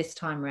struggled this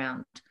time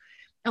around.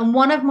 And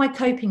one of my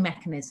coping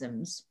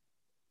mechanisms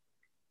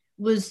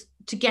was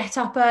to get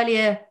up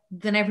earlier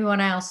than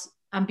everyone else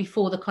and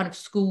before the kind of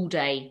school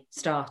day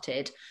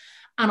started.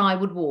 And I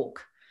would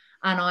walk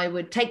and I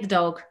would take the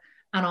dog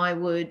and I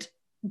would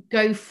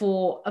go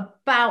for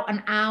about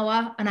an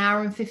hour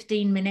and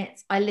 15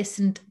 minutes. I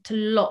listened to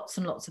lots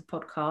and lots of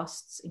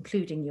podcasts,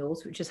 including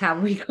yours, which is how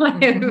we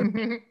kind of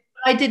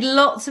I did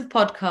lots of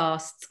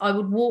podcasts. I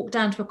would walk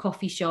down to a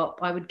coffee shop.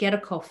 I would get a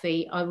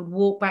coffee. I would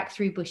walk back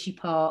through Bushy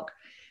Park.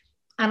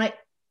 And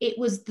it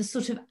was the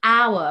sort of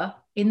hour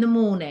in the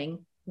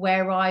morning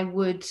where I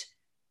would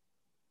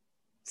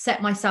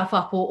set myself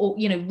up or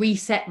you know,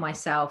 reset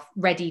myself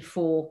ready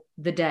for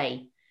the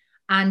day.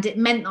 And it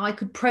meant that I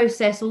could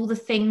process all the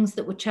things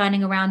that were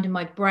churning around in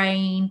my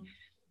brain.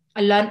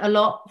 I learned a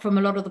lot from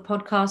a lot of the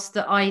podcasts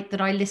that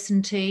I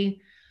listened to.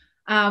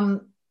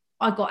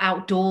 I got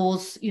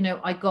outdoors, you know,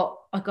 I got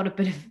a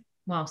bit of,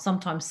 well,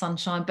 sometimes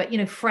sunshine, but, you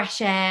know, fresh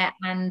air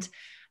and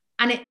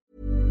it.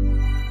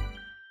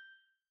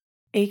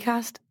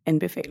 Acast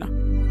anbefaler.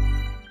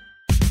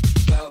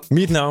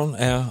 Mit navn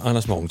er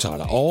Anders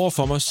Morgenthaler. Over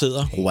for mig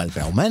sidder Roald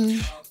Bergmann.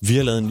 Vi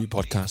har lavet en ny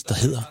podcast, der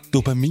hedder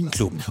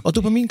Dopaminklubben. Og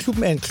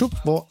Dopaminklubben er en klub,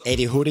 hvor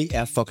ADHD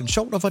er fucking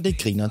sjovt, og hvor det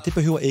griner. Det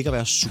behøver ikke at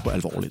være super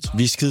alvorligt.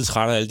 Vi er skide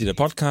trætte af alle de der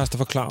podcasts, der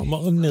forklarer mig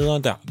og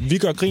nederen der. Vi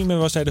gør grin med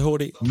vores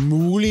ADHD.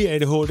 Mulig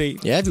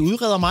ADHD. Ja, vi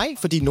udreder mig,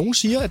 fordi nogen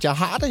siger, at jeg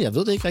har det. Jeg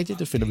ved det ikke rigtigt,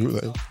 det finder vi ud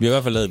af. Vi har i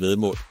hvert fald lavet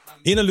væddemål.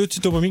 Ind og lyt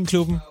til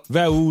Dopaminklubben.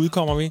 Hver uge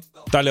udkommer vi.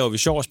 Der laver vi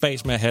sjov og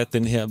spas med at have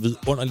den her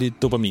vidunderlige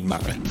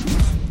dopaminmangel.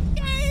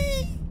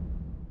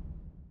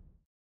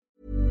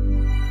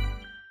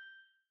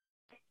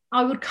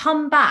 I would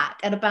come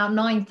back at about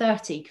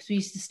 9:30 because we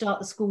used to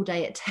start the school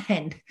day at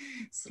 10,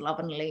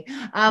 slovenly.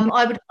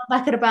 I would come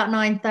back at about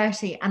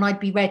 9:30 and I'd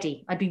be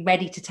ready. I'd be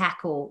ready to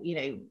tackle, you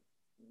know,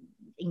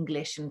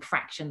 English and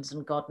fractions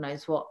and God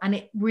knows what. And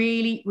it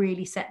really,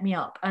 really set me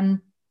up. And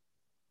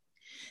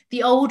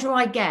the older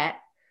I get,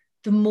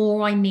 the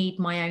more I need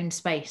my own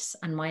space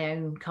and my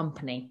own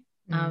company.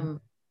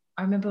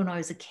 I remember when I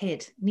was a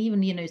kid, and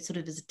even, you know, sort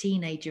of as a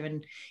teenager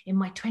and in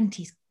my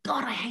 20s,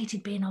 God, I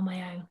hated being on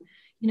my own.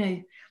 You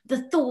know,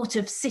 the thought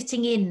of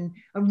sitting in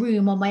a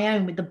room on my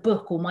own with a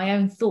book or my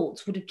own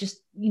thoughts would have just,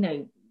 you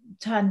know,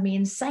 turned me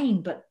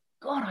insane. But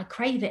God, I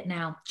crave it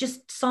now.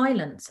 Just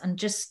silence and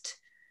just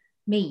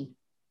me.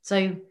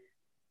 So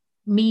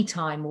me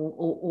time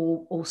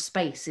or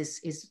space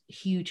is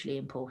hugely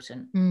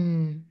important.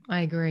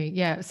 I agree.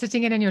 Yeah.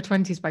 Sitting in your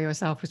 20s by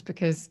yourself was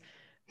because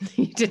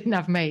you didn't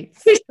have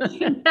mates.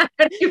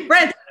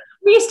 Friends.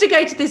 We used to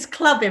go to this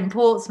club in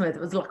Portsmouth.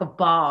 It was like a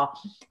bar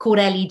called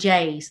Ellie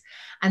J's,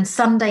 and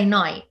Sunday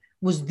night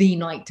was the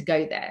night to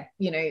go there,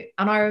 you know.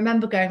 And I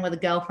remember going with a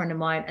girlfriend of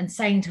mine and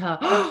saying to her,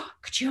 oh,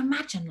 could you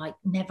imagine like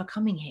never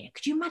coming here?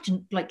 Could you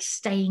imagine like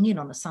staying in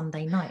on a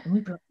Sunday night? And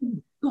we'd be like,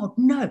 oh, God,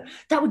 no,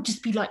 that would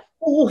just be like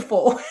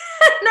awful.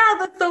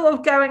 Now the thought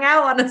of going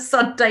out on a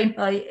Sunday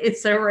night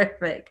is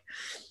horrific.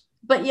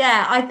 But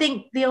yeah, I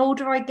think the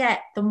older I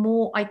get, the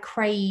more I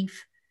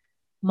crave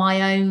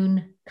my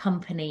own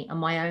company and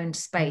my own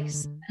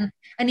space.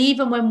 And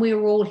even when we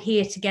were all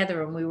here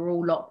together and we were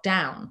all locked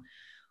down,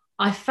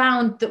 I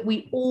found that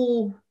we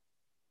all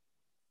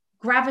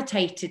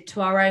gravitated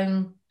to our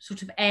own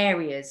sort of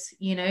areas.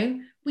 You know,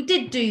 we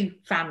did do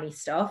family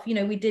stuff, you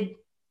know, we did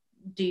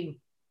do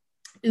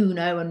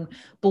Uno and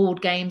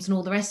board games and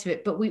all the rest of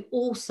it, but we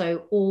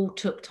also all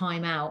took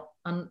time out.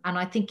 And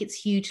I think it's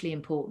hugely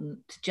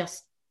important to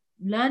just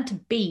learn to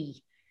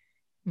be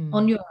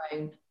on your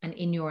own and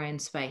in your own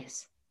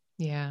space.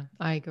 Yeah,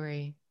 I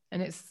agree.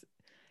 And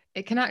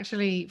it can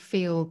actually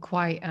feel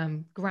quite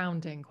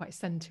grounding, quite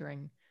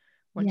centering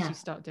once you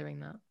start doing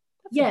that.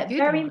 That's a good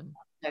very one.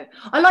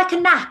 I like a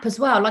nap as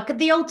well. Like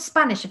the old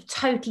Spanish have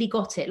totally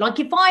got it. Like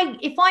if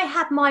I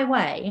had my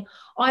way,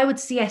 I would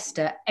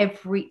siesta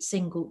every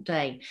single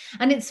day.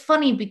 And it's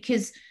funny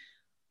because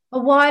a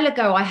while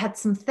ago I had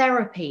some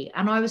therapy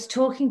and I was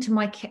talking to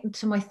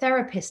my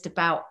therapist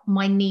about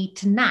my need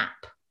to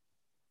nap.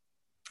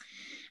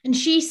 And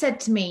she said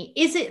to me,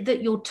 is it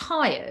that you're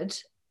tired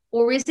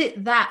or is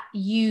it that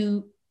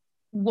you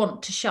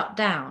want to shut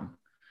down?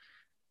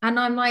 And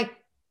I'm like,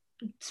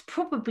 it's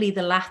probably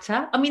the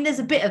latter. I mean, there's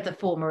a bit of the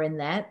former in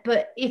there,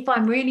 but if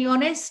I'm really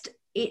honest,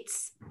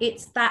 it's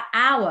that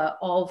hour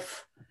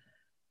of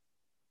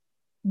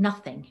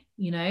nothing,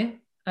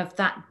 of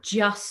that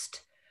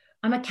just,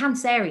 I'm a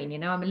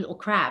Cancerian, I'm a little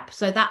crab.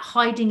 So that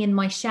hiding in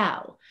my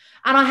shell.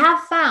 And I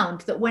have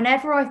found that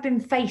whenever I've been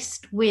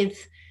faced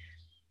with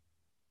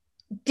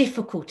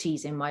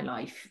difficulties in my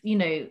life,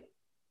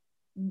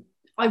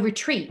 I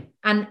retreat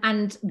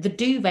and the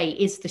duvet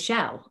is the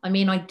shell. I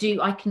mean, I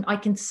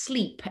can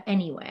sleep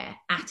anywhere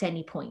at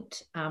any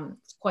point.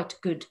 It's quite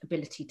a good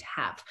ability to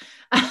have.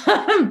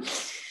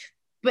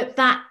 But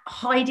that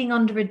hiding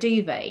under a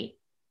duvet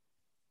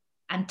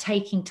and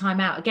taking time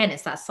out, again,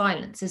 it's that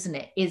silence, isn't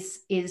it?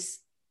 Is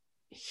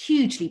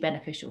hugely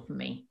beneficial for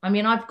me. I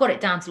mean, I've got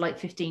it down to like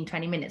 15,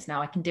 20 minutes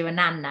now. I can do a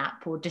nan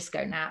nap or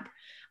disco nap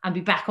and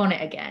be back on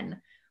it again.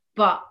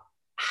 But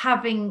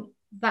having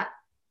that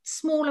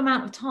small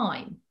amount of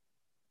time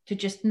to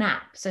just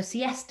nap. So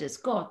siestas,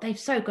 God, they've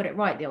so got it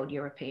right, the old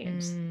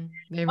Europeans.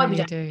 They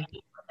really do.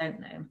 I don't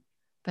know.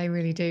 They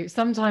really do.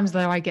 Sometimes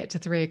though, I get to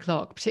 3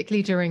 o'clock,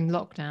 particularly during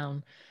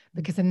lockdown,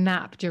 because a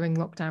nap during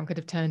lockdown could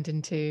have turned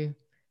into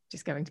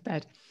just going to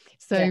bed.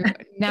 So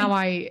now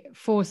I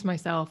force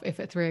myself, if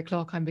at 3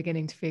 o'clock I'm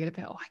beginning to feel a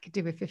bit, I could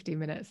do with 15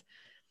 minutes,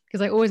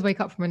 because I always wake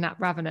up from a nap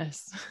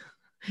ravenous.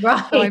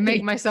 Right. So I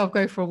make myself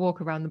go for a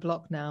walk around the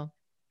block now.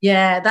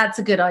 Yeah, that's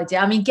a good idea.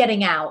 I mean,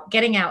 getting out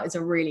is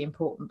a really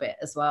important bit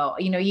as well.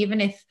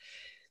 Even if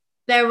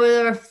there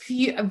were a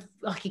few,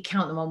 I could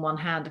count them on one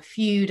hand, a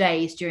few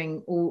days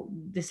during all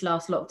this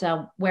last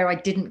lockdown where I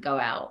didn't go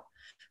out.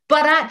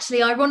 But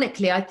actually,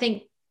 ironically, I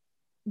think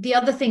the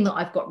other thing that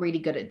I've got really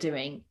good at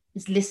doing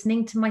is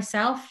listening to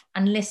myself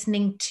and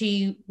listening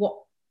to what,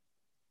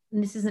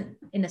 and this isn't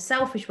in a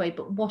selfish way,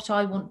 but what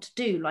I want to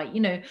do. Like,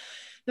 there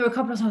were a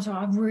couple of times where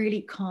I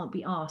really can't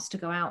be asked to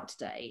go out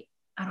today.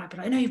 And I'd be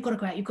like, no, you've got to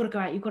go out, you've got to go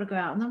out, you've got to go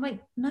out. And I'm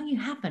like, no, you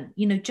haven't,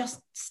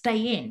 just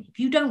stay in. If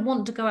you don't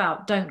want to go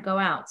out, don't go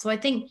out. So I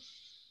think,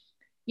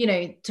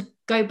 to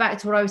go back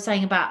to what I was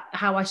saying about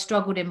how I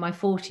struggled in my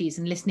 40s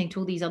and listening to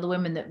all these other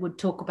women that would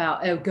talk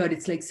about, oh God,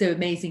 it's like so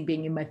amazing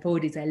being in my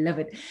 40s. I love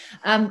it.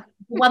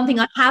 One thing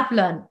I have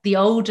learned, the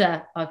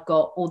older I've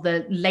got, or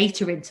the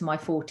later into my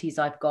 40s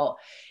I've got,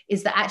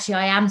 is that actually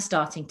I am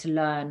starting to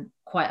learn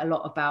quite a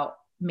lot about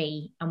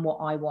me and what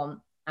I want,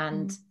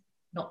 and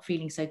not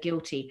feeling so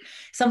guilty.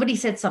 Somebody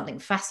said something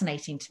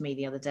fascinating to me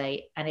the other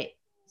day, and it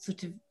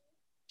sort of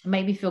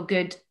made me feel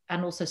good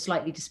and also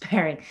slightly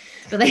despairing.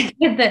 But they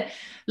said that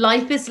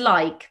life is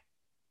like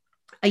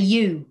a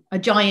U, a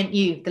giant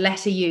U, the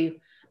letter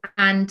U,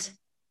 and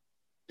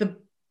the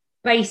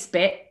base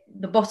bit,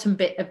 the bottom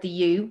bit of the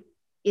U,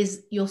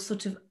 is your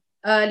sort of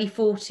early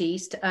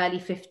 40s to early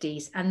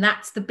 50s. And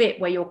that's the bit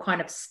where you're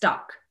kind of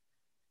stuck.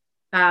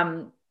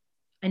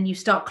 And you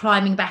start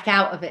climbing back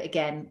out of it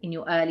again in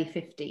your early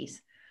 50s.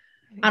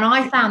 And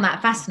I found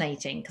that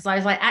fascinating, because I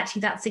was like,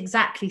 actually, that's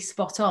exactly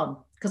spot on.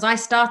 Because I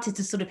started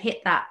to sort of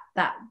hit that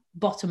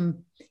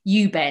bottom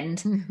U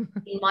bend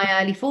in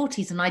my early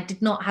 40s, and I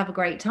did not have a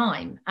great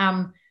time.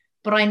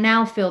 But I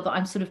now feel that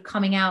I'm sort of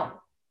coming out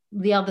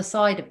the other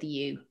side of the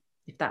U,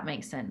 if that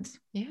makes sense.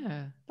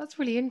 Yeah, that's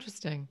really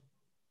interesting.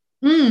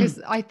 Because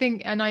I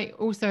think, and I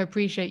also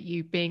appreciate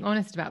you being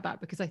honest about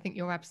that, because I think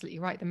you're absolutely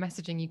right. The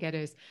messaging you get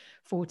is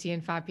 40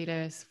 and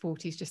fabulous,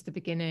 40 is just the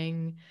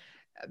beginning.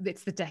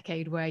 It's the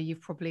decade where you've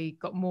probably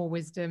got more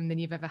wisdom than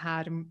you've ever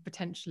had, and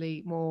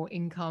potentially more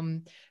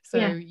income. So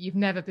you've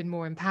never been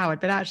more empowered.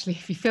 But actually,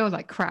 if you feel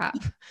like crap.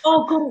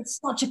 Oh God, it's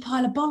such a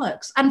pile of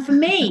bollocks. And for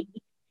me,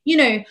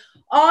 in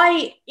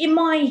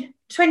my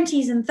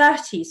 20s and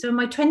 30s, so in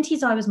my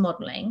 20s, I was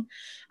modeling.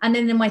 And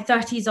then in my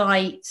 30s,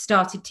 I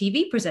started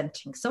TV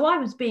presenting. So I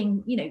was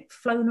being,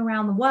 flown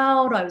around the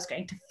world. I was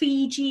going to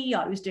Fiji.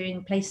 I was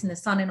doing Place in the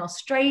Sun in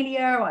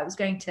Australia. I was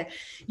going to,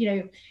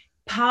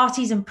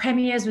 parties and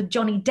premieres with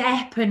Johnny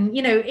Depp. And,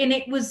 and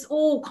it was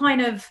all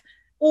kind of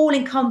all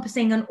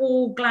encompassing and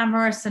all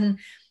glamorous. And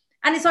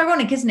it's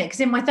ironic, isn't it? Because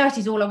in my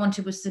 30s, all I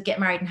wanted was to get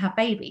married and have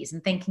babies,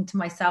 and thinking to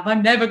myself,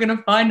 I'm never going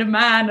to find a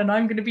man, and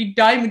I'm going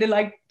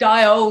to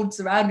die old,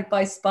 surrounded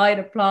by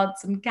spider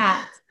plants and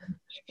cats.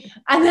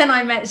 And then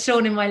I met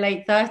Sean in my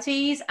late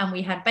 30s, and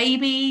we had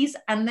babies.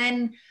 And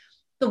then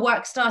the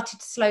work started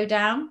to slow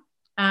down.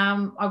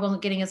 I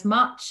wasn't getting as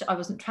much. I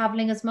wasn't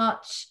traveling as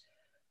much.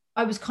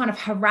 I was kind of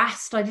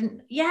harassed.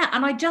 And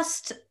I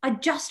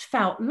just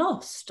felt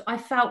lost. I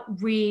felt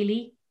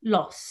really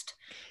lost.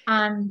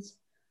 And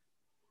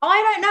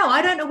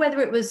I don't know whether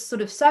it was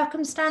sort of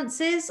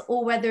circumstances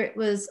or whether it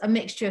was a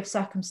mixture of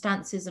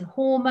circumstances and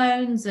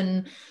hormones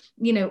and,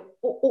 you know,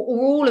 or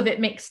all of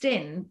it mixed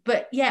in.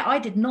 But yeah,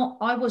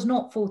 I was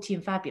not 40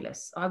 and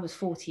fabulous. I was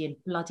 40 and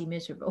bloody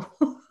miserable.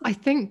 I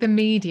think the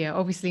media,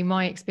 obviously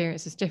my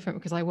experience is different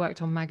because I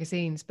worked on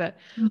magazines, but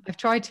I've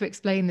tried to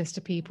explain this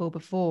to people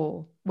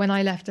before. When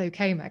I left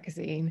OK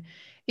Magazine,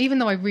 even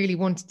though I really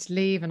wanted to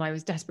leave and I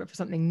was desperate for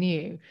something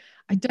new,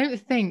 I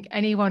don't think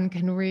anyone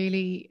can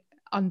really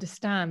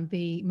understand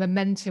the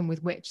momentum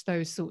with which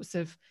those sorts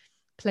of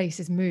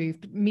places move,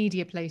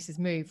 media places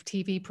move,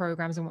 TV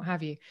programs and what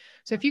have you.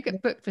 So if you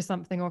get booked for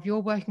something, or if you're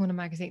working on a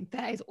magazine,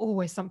 there is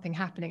always something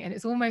happening. And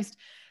it's almost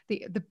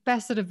the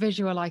best sort of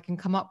visual I can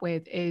come up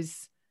with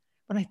is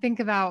when I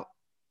think about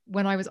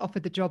when I was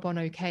offered the job on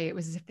OK, it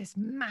was as if this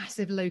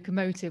massive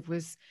locomotive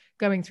was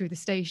going through the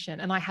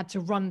station and I had to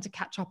run to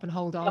catch up and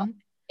hold on.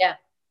 Yeah.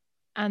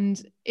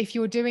 And if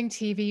you're doing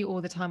TV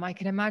all the time, I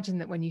can imagine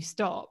that when you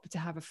stop to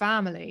have a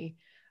family,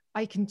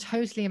 I can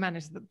totally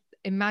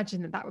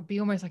imagine that would be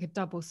almost like a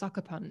double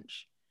sucker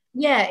punch.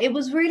 Yeah, it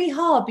was really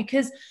hard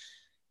because,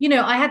 you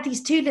know, I had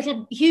these two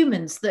little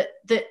humans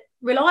that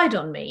relied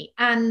on me.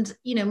 And,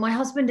 you know, my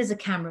husband is a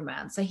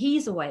cameraman, so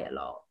he's away a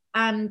lot.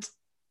 And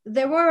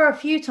there were a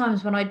few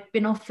times when I'd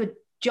been offered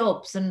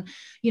jobs and,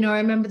 you know, I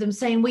remember them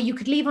saying, well, you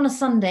could leave on a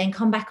Sunday and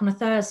come back on a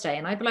Thursday.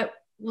 And I'd be like,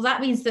 well,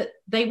 that means that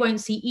they won't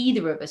see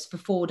either of us for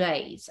 4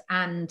 days.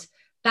 And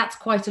that's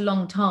quite a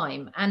long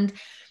time. And,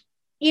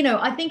 you know,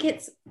 I think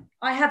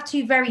I have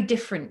two very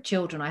different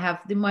children. I have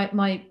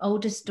my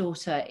oldest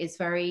daughter is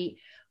very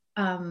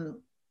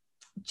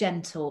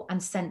gentle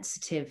and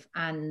sensitive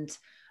and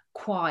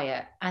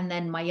quiet. And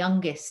then my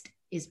youngest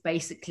is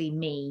basically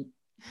me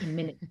in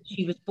minutes.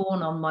 She was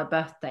born on my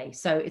birthday.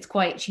 So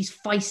she's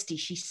feisty,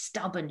 she's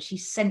stubborn,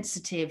 she's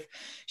sensitive.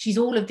 She's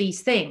all of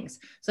these things.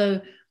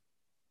 So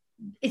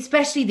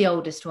especially the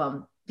oldest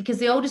one, because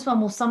the oldest one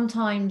will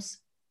sometimes,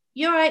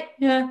 you're right,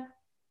 yeah,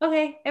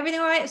 okay, everything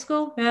all right at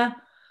school, yeah.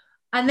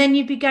 And then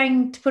you'd be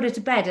going to put her to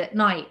bed at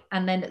night,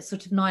 and then at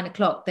sort of 9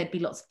 o'clock there'd be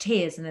lots of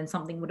tears, and then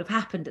something would have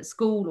happened at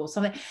school or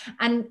something,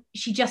 and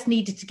she just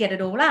needed to get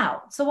it all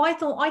out. So I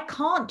thought, I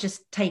can't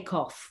just take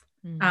off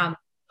for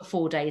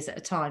 4 days at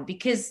a time,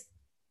 because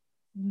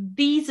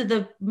these are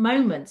the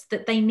moments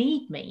that they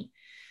need me.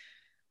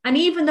 And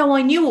even though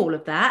I knew all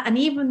of that, and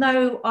even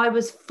though I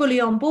was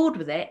fully on board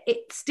with it,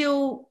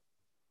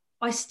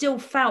 I still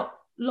felt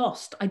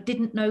lost. I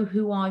didn't know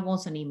who I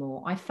was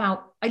anymore. I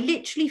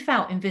literally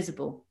felt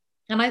invisible.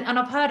 And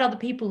I've heard other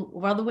people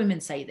or other women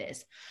say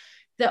this,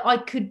 that I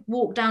could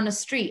walk down a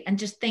street and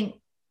just think,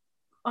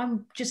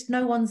 I'm just,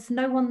 no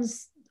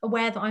one's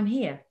aware that I'm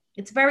here.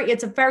 It's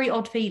a very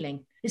odd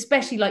feeling,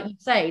 especially like you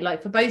say,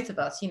 like for both of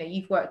us, you know,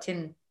 you've worked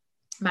in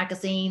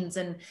magazines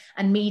and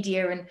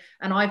media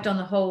and I've done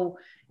the whole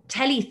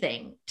telly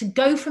thing, to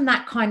go from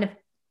that kind of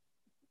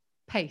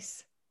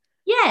pace.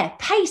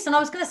 And I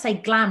was going to say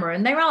glamour,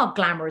 and there are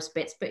glamorous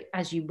bits, but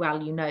as you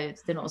know,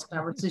 they're not as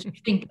glamorous as you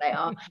think they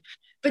are.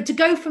 But to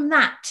go from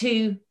that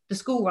to the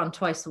school run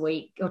twice a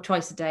week or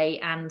twice a day,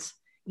 and,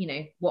 you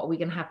know, what are we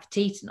going to have for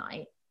tea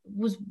tonight,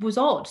 was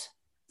odd.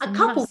 A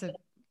couple of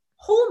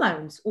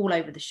hormones all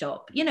over the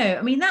shop, you know,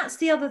 I mean, that's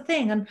the other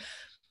thing. And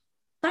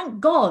thank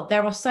God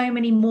there are so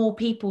many more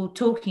people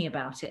talking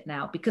about it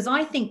now, because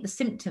I think the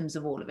symptoms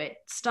of all of it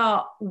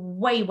start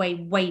way, way,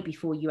 way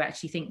before you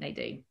actually think they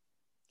do.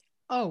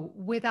 Oh,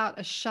 without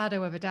a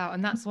shadow of a doubt.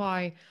 And that's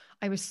why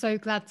I was so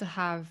glad to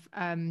have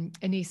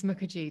Anees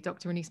Mukherjee,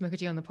 Dr. Anees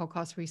Mukherjee, on the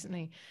podcast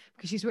recently,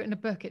 because she's written a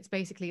book. It's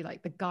basically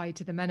like the guide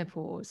to the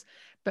menopause.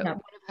 But one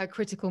of her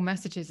critical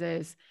messages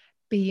is,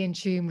 be in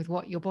tune with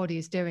what your body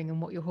is doing and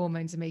what your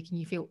hormones are making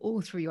you feel all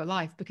through your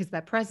life, because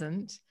they're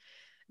present.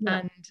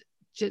 And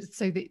just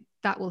so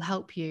that will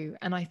help you.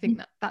 And I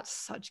think that's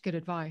such good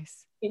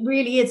advice. It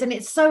really is. And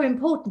it's so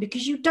important,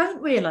 because you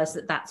don't realize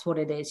that that's what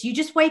it is. You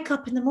just wake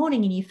up in the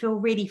morning and you feel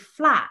really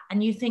flat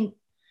and you think,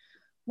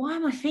 why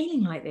am I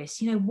feeling like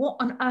this? You know, what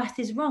on earth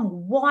is wrong?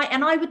 Why?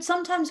 And I would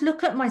sometimes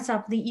look at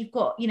myself and think, you've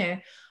got, you know,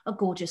 a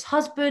gorgeous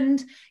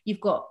husband, you've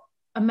got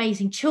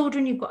amazing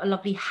children, you've got a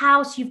lovely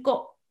house, you've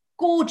got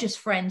gorgeous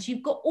friends,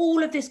 you've got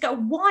all of this.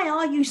 Why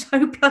are you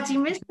so bloody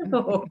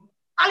miserable?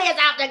 Pull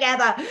yourself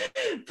together.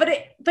 But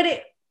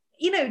it,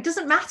 you know, it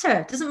doesn't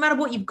matter. It doesn't matter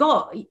what you've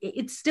got.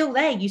 It's still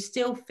there. You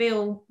still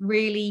feel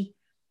really,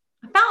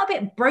 I felt a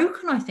bit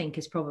broken, I think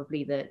is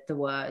probably the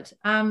word.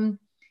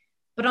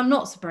 But I'm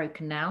not so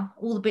broken now.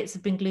 All the bits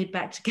have been glued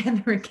back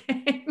together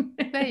again.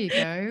 There you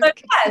go.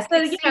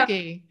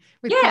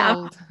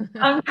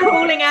 I'm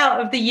crawling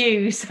out of the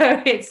U.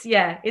 So it's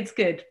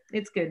good.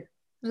 It's good.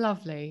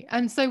 Lovely.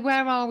 And so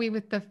where are we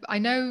with I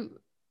know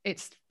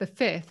it's the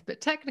 5th,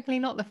 but technically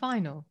not the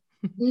final.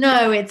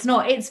 No, it's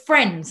not. It's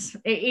Friends.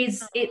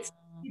 It's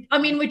I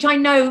mean, which I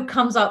know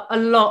comes up a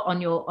lot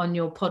on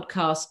your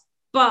podcast,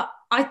 but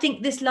I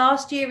think this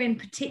last year in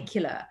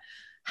particular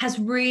has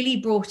really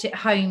brought it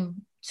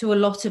home to a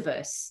lot of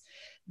us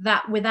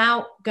that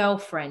without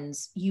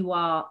girlfriends, you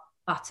are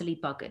utterly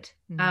buggered.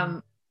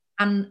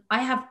 And I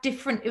have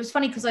it was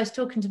funny because I was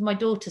talking to my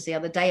daughters the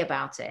other day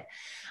about it.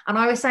 And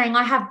I was saying,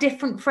 I have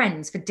different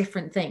friends for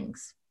different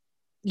things.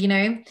 You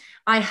know,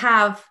 I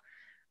have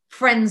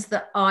friends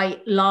that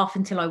I laugh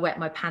until I wet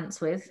my pants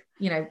with,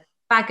 you know,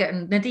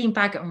 Nadine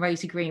Baggett and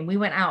Rosie Green. We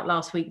went out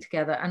last week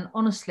together. And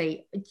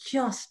honestly,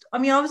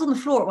 I was on the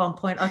floor at one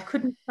point. I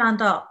couldn't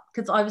stand up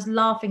because I was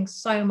laughing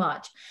so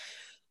much.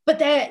 But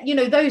they're, you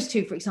know, those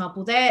two, for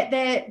example,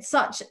 they're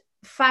such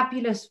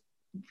fabulous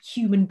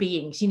human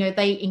beings. You know,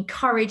 they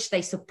encourage,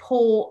 they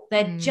support,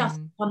 they're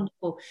just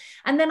wonderful.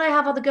 And then I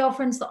have other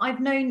girlfriends that I've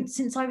known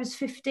since I was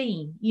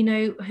 15, you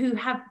know,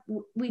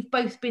 we've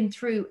both been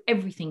through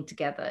everything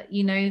together,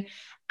 you know,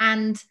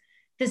 and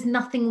there's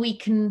nothing we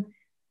can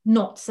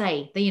not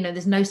say. You know,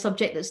 there's no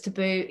subject that's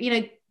taboo. You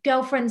know,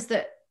 girlfriends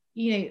that,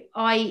 you know,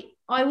 I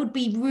would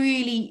be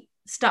really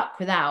stuck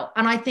without.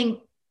 And I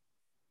think,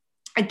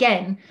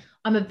 again,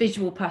 I'm a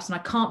visual person. I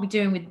can't be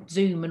doing with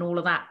Zoom and all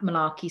of that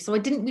malarkey. So I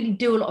didn't really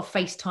do a lot of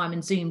FaceTime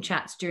and Zoom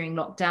chats during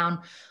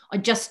lockdown. I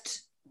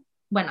just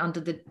went under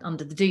the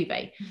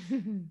duvet.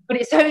 But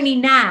it's only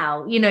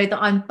now, you know,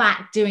 that I'm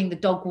back doing the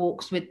dog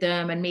walks with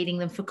them and meeting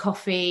them for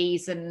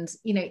coffees, and,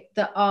 you know,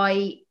 that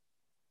I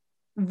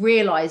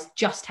realize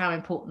just how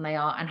important they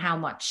are and how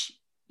much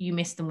you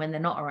miss them when they're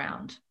not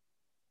around.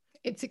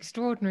 It's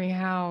extraordinary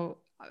how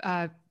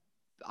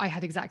I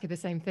had exactly the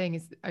same thing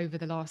as over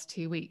the last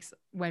 2 weeks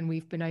when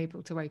we've been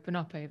able to open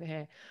up over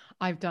here.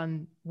 I've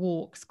done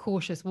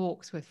cautious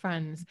walks with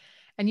friends,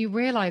 and you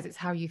realize it's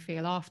how you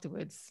feel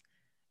afterwards.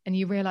 And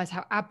you realize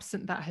how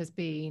absent that has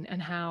been,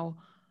 and how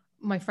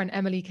my friend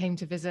Emily came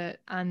to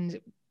visit,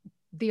 and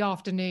the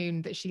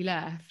afternoon that she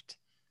left,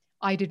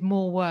 I did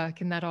more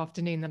work in that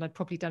afternoon than I'd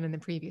probably done in the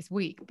previous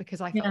week,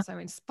 because I felt so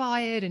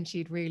inspired, and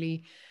she'd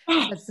really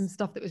said some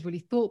stuff that was really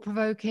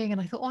thought-provoking. And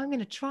I thought, I'm going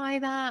to try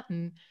that.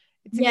 And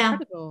it's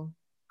incredible.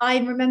 I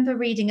remember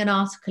reading an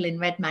article in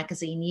Red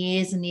Magazine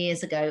years and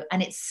years ago,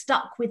 and it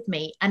stuck with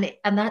me. And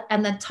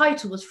the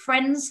title was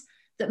 "Friends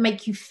That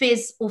Make You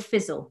Fizz or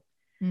Fizzle."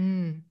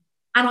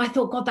 And I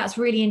thought, God, that's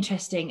really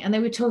interesting. And they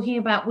were talking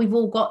about, we've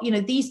all got, you know,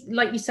 these,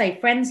 like you say,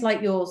 friends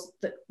like yours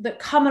that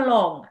come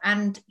along,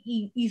 and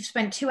you've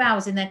spent 2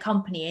 hours in their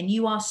company, and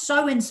you are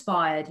so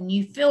inspired, and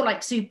you feel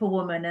like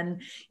Superwoman,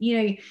 and,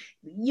 you know,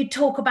 you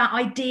talk about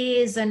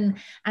ideas and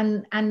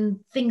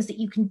things that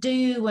you can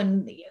do,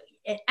 and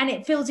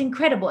it feels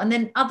incredible. And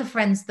then other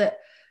friends that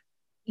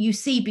you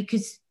see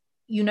because,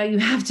 you know, you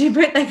have to,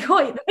 but they're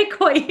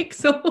quite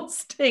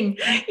exhausting.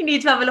 You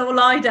need to have a little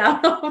lie down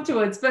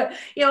afterwards. But,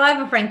 you know, I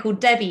have a friend called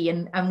Debbie,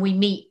 and we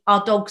meet,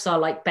 our dogs are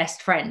like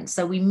best friends.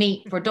 So we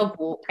meet for a dog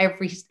walk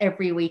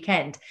every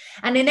weekend.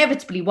 And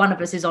inevitably one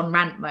of us is on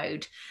rant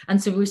mode. And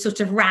so we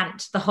sort of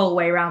rant the whole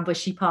way around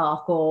Bushy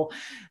Park,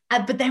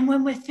 but then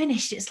when we're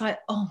finished, it's like,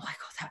 oh my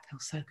God, that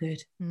felt so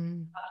good.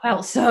 That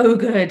felt so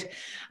good.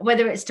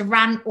 Whether it's to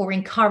rant or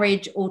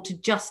encourage or to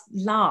just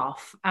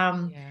laugh.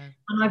 And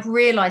I've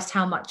realized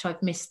how much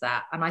I've missed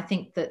that. And I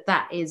think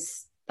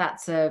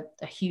that's a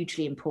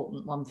hugely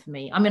important one for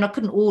me. I mean, I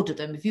couldn't order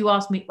them. If you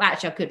asked me, well,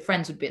 actually I could,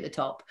 friends would be at the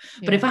top.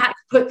 But if I had to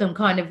put them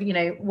kind of, you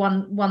know,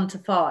 one to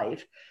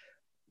five,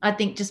 I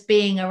think just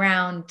being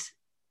around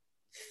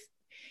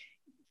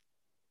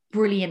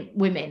brilliant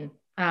women,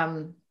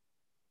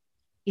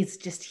 is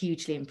just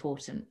hugely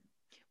important.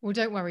 Well,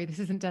 don't worry, this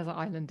isn't Desert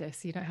Island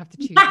Discs. You don't have to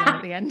choose one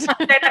at the end. Don't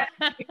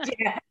make me do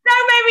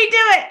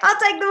it. I'll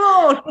take them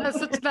all.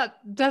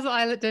 That Desert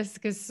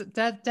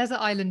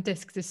Island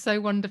Discs is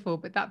so wonderful,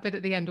 but that bit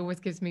at the end always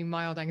gives me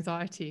mild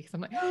anxiety, because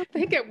I'm like,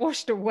 they get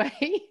washed away.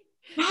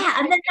 Yeah,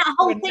 and then that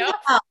whole thing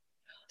about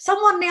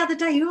someone the other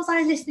day, who was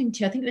I listening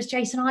to? I think it was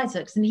Jason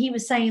Isaacs, and he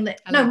was saying that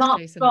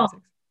Mark Scott.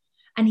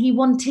 And he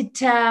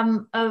wanted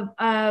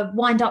a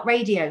wind-up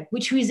radio,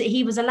 which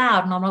he was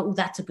allowed. And I'm like, oh,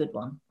 that's a good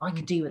one. I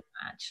could do with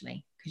that,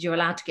 actually, because you're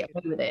allowed to get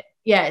away with it.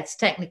 Yeah, it's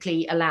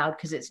technically allowed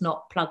because it's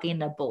not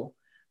plug-inable.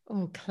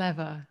 Oh,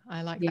 clever.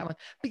 I like that one.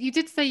 But you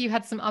did say you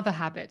had some other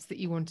habits that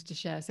you wanted to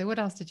share. So what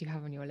else did you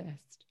have on your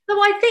list? So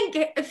I think,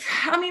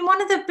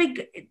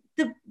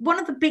 one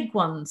of the big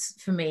ones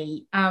for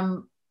me,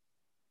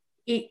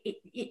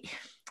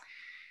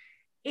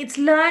 it's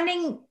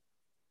learning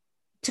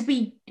to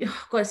be,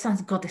 this sounds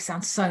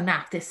so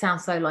naff. This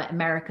sounds so like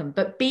American,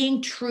 but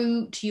being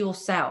true to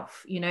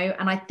yourself, you know,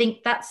 and I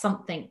think that's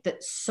something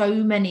that so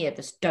many of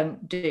us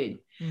don't do.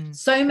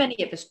 So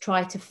many of us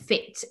try to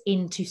fit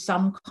into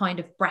some kind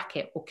of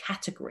bracket or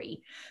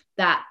category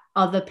that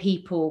other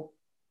people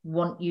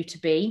want you to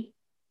be.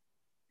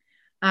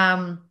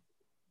 And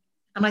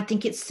I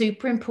think it's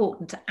super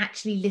important to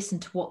actually listen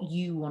to what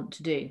you want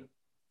to do,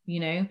 you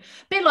know, a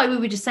bit like we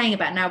were just saying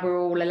about now we're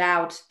all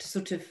allowed to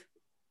sort of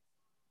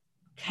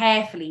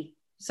carefully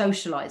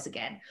socialize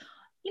again.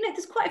 You know,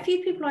 there's quite a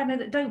few people I know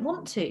that don't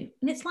want to,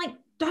 and it's like,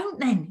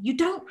 you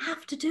don't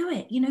have to do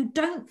it. You know,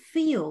 don't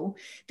feel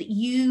that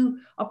you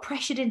are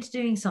pressured into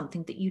doing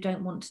something that you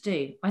don't want to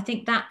do. I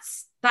think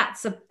that's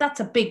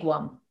a big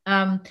one.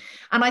 And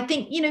I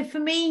think, you know, for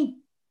me,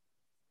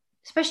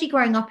 especially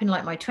growing up in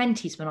like my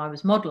 20s when I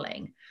was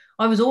modeling,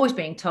 I was always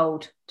being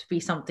told to be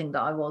something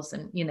that I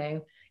wasn't.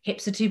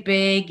 Hips are too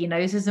big, your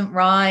nose isn't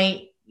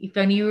right, if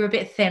only you were a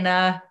bit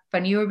thinner, if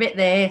only you were a bit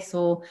this,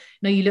 or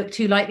no, you look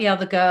too like the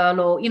other girl,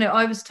 or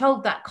I was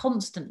told that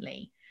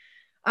constantly.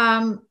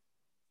 And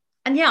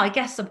yeah, I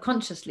guess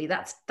subconsciously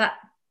that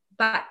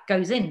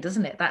goes in,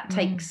 doesn't it? That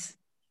takes,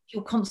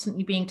 you're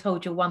constantly being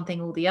told you're one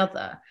thing or the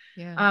other.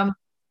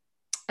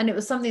 And it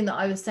was something that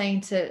I was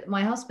saying to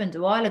my husband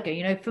a while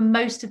ago. For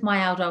most of my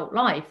adult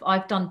life,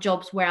 I've done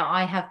jobs where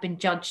I have been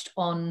judged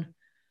on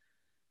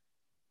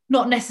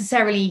not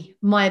necessarily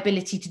my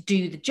ability to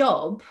do the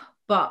job,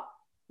 but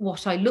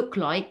what I look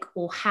like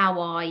or how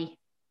I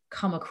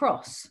come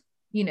across,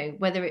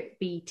 whether it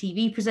be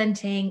TV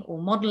presenting or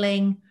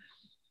modeling.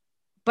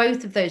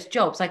 Both of those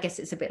jobs, I guess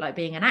it's a bit like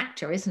being an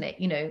actor, isn't it?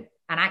 An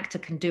actor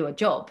can do a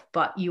job,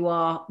 but you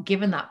are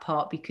given that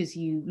part because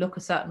you look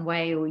a certain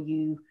way or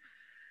you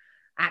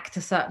act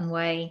a certain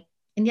way.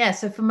 And yeah,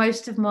 so for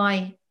most of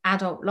my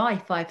adult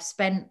life, I've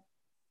spent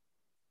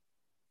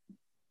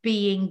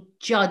being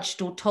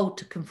judged or told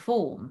to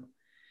conform.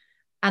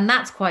 And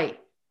that's quite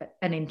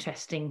an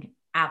interesting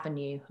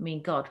avenue. I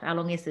mean, God, how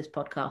long is this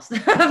podcast?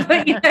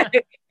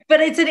 but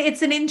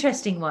it's an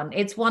interesting one.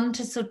 It's one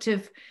to sort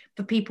of,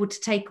 for people to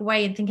take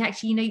away and think,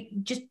 actually,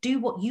 just do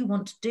what you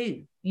want to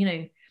do.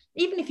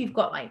 Even if you've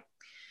got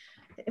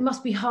it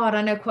must be hard.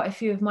 I know quite a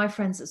few of my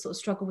friends that sort of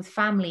struggle with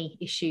family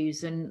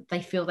issues and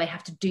they feel they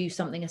have to do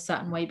something a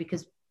certain way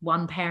because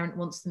one parent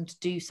wants them to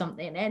do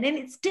something, and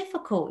it's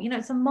difficult.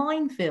 It's a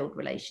minefield,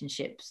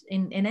 relationships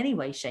in any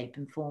way, shape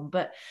and form.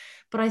 But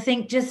I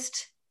think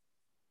just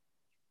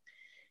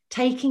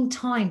taking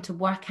time to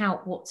work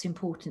out what's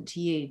important to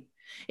you.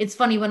 It's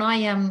funny, when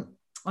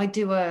I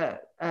do a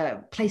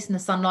Place in the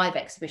Sun live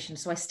exhibition,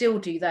 so I still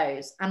do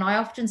those, and I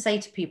often say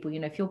to people,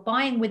 if you're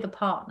buying with a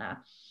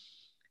partner,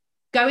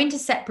 go into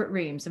separate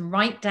rooms and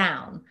write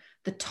down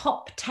the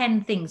top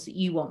 10 things that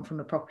you want from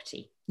a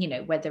property,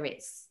 whether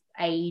it's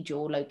age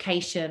or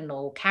location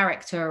or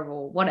character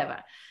or whatever,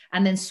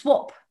 and then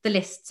swap the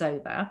lists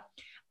over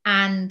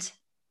and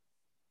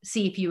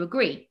see if you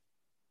agree.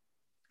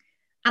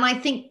 And I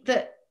think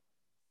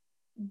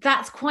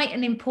that's quite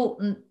an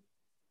important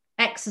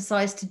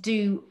exercise to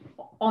do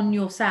on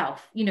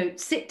yourself.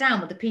 Sit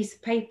down with a piece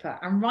of paper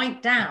and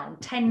write down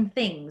 10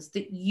 things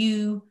that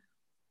you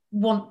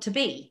want to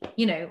be,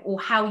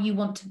 or how you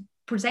want to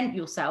present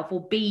yourself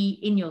or be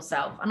in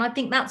yourself. And I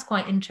think that's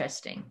quite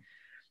interesting.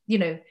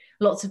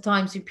 Lots of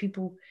times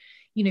people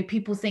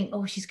think,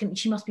 oh,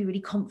 she must be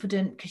really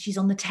confident because she's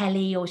on the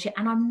telly,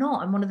 and I'm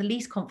not. I'm one of the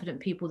least confident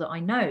people that I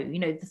know.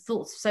 The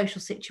thoughts of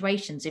social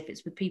situations, if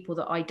it's with people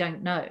that I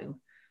don't know,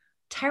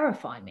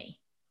 terrify me.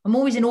 I'm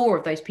always in awe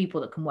of those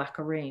people that can work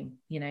a room.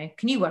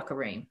 Can you work a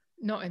room?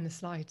 Not in the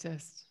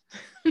slightest.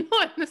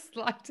 Not in the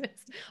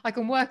slightest. I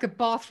can work a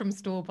bathroom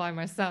stall by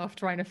myself,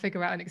 trying to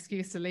figure out an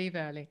excuse to leave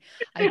early.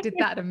 I did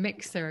that at a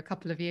mixer a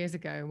couple of years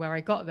ago, where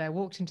I got there,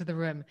 walked into the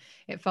room,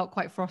 it felt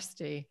quite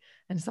frosty,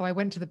 and so I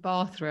went to the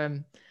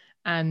bathroom,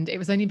 and it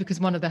was only because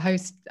one of the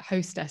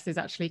hostesses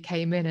actually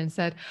came in and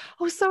said,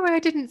 "Oh, sorry, I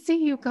didn't see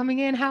you coming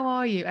in. How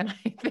are you?" And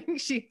I think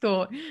she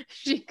thought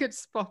she could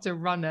spot a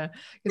runner,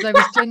 because I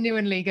was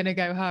genuinely going to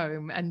go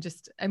home and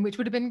which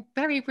would have been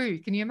very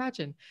rude. Can you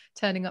imagine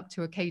turning up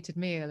to a catered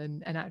meal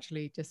and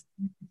actually just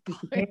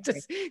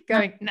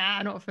going,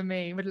 nah, not for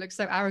me? It would look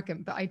so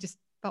arrogant, but I just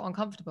felt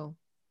uncomfortable.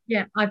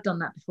 Yeah, I've done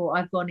that before.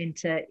 I've gone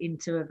into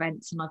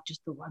events and I've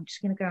just thought, I'm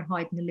just going to go and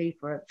hide in the loo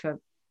for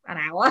an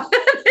hour.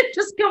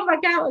 Just come back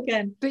out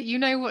again. But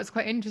what's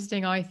quite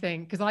interesting, I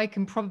think, because I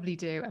can probably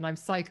do, and I'm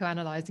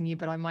psychoanalyzing you,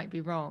 but I might be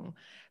wrong,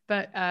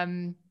 but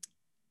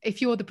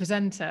if you're the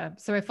presenter,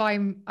 so if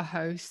I'm a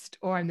host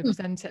or I'm the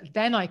presenter,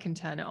 then I can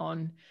turn it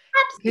on.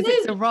 Absolutely. Because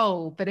it's a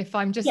role. But if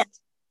I'm just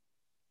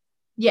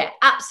yeah,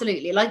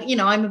 absolutely. Like,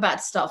 I'm about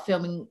to start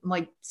filming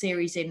my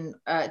series in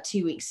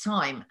 2 weeks'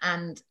 time,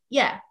 and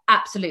yeah,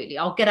 absolutely,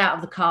 I'll get out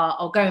of the car,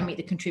 I'll go and meet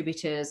the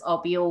contributors,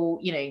 I'll be all,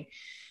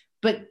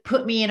 but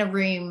put me in a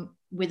room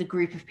with a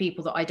group of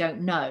people that I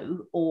don't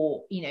know,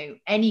 or,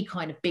 any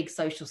kind of big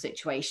social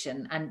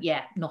situation. And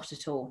yeah, not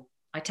at all.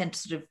 I tend to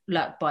sort of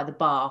lurk by the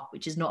bar,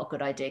 which is not a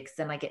good idea, because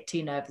then I get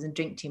too nervous and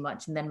drink too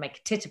much and then make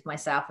a tit of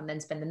myself and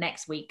then spend the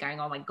next week going,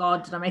 oh my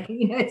God, did I make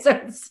it? So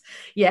it's,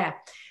 yeah.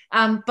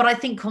 But I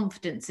think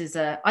confidence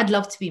I'd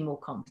love to be more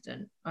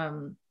confident.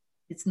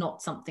 It's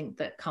not something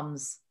that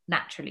comes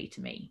naturally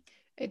to me.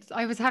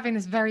 I was having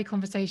this very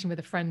conversation with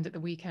a friend at the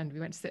weekend. We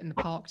went to sit in the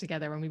park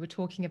together and we were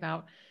talking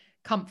about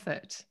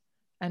comfort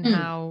and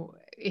how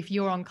if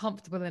you're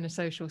uncomfortable in a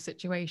social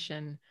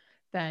situation,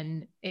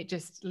 then it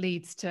just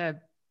leads to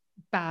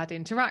bad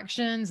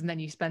interactions, and then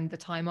you spend the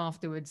time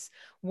afterwards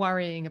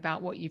worrying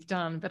about what you've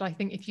done. But I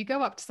think if you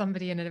go up to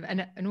somebody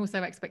and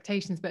also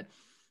expectations, but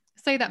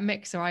say that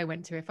mixer I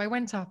went to, if I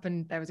went up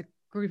and there was a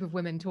group of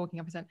women talking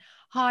up and said,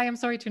 "Hi, I'm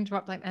sorry to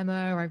interrupt, I'm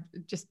Emma, or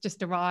I've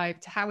just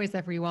arrived, how is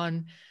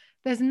everyone?"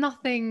 There's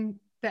nothing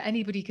that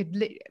anybody could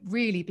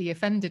really be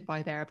offended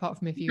by there, apart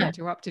from if you No.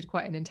 interrupted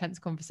quite an intense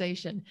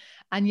conversation.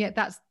 And yet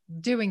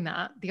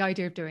the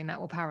idea of doing that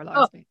will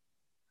paralyze me.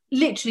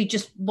 Literally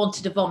just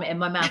wanted to vomit in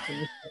my mouth when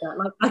you said that.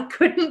 Like, I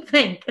couldn't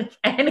think of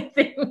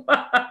anything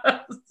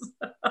worse.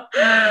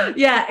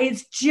 Yeah,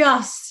 it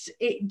just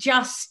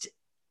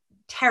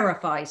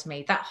terrifies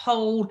me, that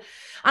whole.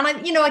 And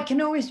I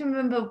can always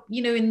remember,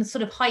 in the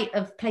sort of height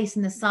of Place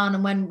in the Sun,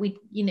 and when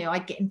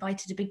I'd get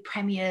invited to big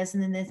premieres,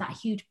 and then there's that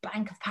huge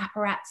bank of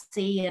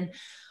paparazzi, and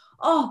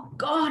oh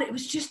God, it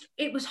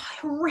was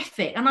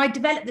horrific. And I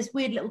developed this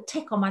weird little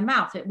tick on my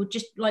mouth. It would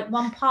just, like,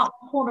 one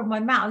corner of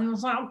my mouth, and I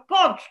was like, oh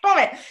God, stop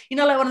it.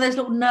 Like one of those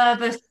little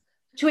nervous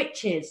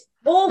twitches.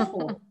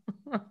 Awful.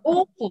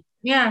 Awful.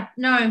 Yeah,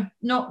 no,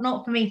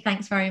 not for me.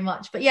 Thanks very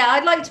much. But yeah,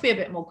 I'd like to be a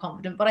bit more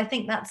confident, but I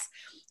think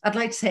I'd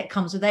like to say it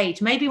comes with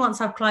age. Maybe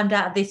once I've climbed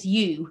out of this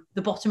U,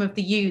 the bottom of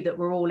the U that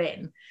we're all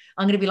in,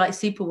 I'm going to be like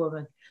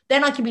Superwoman.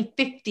 Then I can be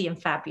 50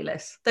 and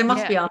fabulous. There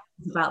must be answers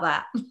about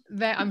that.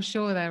 I'm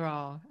sure there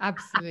are.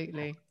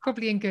 Absolutely.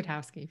 Probably in Good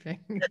Housekeeping.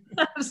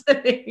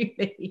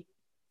 Absolutely.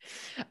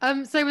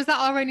 So was that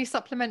our only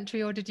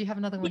supplementary, or did you have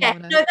another one? Yeah,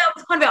 no, that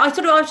was kind of it.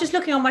 I was just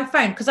looking on my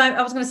phone because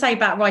I was going to say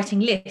about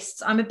writing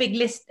lists. I'm a big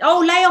list.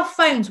 Oh, lay off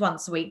phones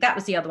once a week. That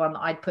was the other one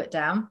that I'd put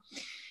down.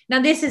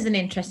 Now, this is an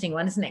interesting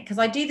one, isn't it? Because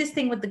I do this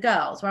thing with the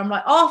girls where I'm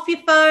like, off your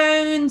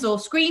phones or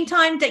screen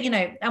time,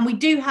 and we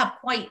do have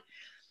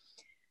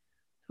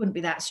wouldn't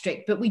be that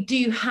strict, but we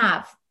do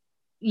have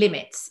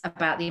limits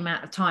about the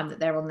amount of time that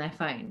they're on their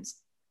phones.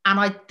 And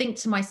I think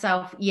to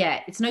myself,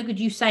 yeah, it's no good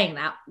you saying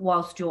that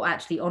whilst you're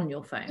actually on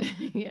your phone.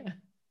 Yeah.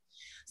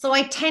 So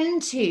I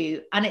tend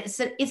to, and it's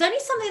only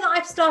something that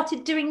I've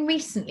started doing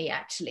recently,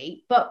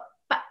 actually, but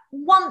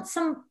once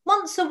a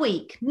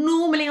week,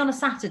 normally on a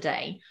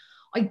Saturday,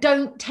 I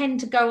don't tend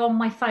to go on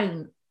my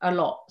phone a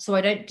lot. So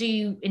I don't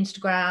do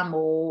Instagram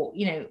or,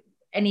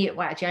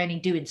 actually I only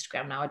do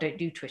Instagram now. I don't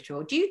do Twitter.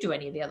 Or do you do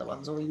any of the other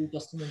ones, or are you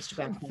just an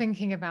Instagram? I'm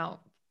thinking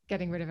about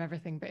getting rid of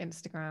everything but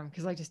Instagram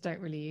because I just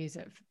don't really use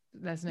it.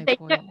 There's no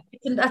point.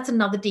 That's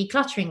another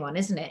decluttering one,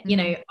 isn't it?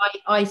 Mm-hmm.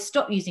 I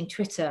stopped using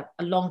Twitter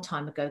a long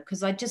time ago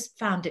because I just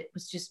found it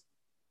was just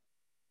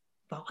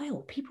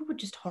vile. People were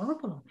just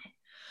horrible on it.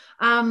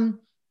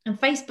 And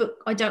Facebook,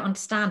 I don't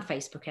understand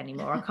Facebook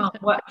anymore. I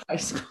can't work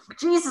Facebook.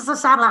 Jesus, I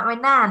sound like my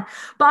nan.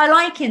 But I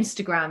like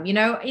Instagram.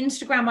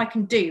 Instagram I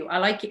can do. I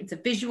like it. It's a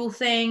visual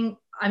thing.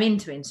 I'm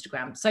into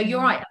Instagram. So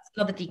you're right. That's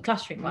another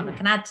decluttering one. I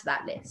can add to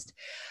that list.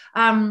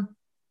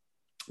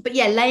 But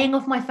yeah, laying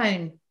off my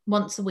phone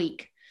once a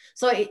week.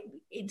 So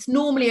it's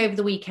normally over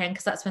the weekend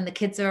because that's when the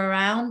kids are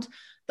around,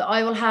 that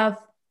I will have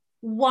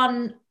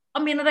one.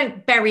 I mean, I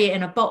don't bury it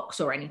in a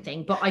box or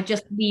anything, but I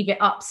just leave it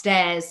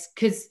upstairs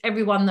because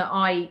everyone that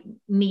I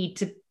need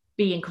to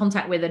be in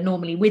contact with are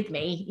normally with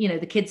me.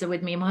 The kids are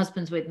with me and my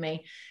husband's with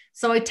me.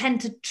 So I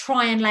tend to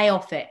try and lay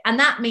off it. And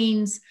that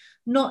means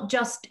not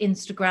just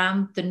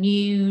Instagram, the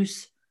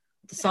news,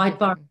 the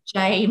sidebar of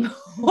shame,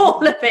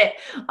 all of it.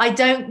 I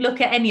don't look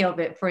at any of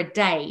it for a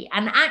day.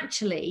 And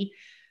actually,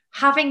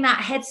 having that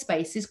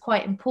headspace is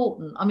quite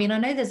important. I mean, I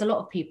know there's a lot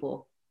of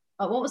people.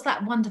 What was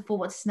that wonderful,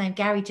 what's his name?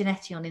 Gary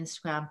Janetti on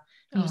Instagram.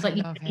 He was like,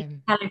 you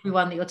tell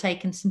everyone that you're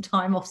taking some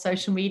time off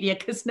social media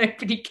because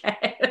nobody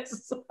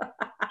cares.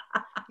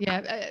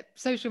 Yeah,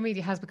 social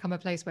media has become a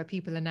place where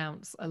people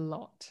announce a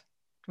lot,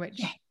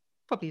 which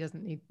probably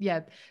doesn't need.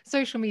 Yeah,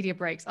 social media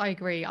breaks. I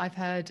agree. I've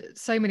heard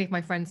so many of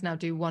my friends now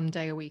do 1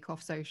 day a week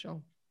off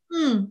social.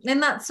 And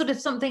that's sort of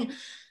something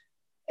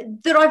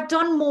that I've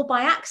done more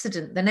by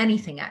accident than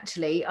anything,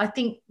 actually. I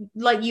think,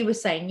 like you were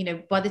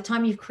saying, by the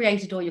time you've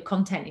created all your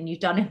content and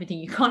you've done everything,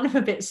 you're kind of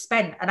a bit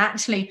spent. And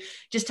actually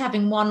just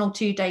having 1 or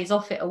 2 days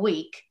off it a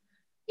week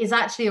is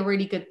actually a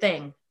really good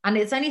thing. And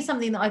it's only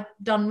something that I've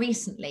done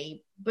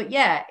recently, but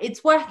yeah,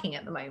 it's working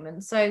at the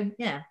moment. So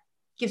yeah,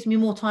 gives me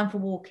more time for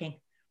walking.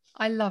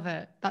 I love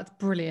it. That's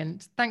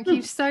brilliant. Thank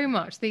you so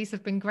much. These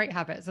have been great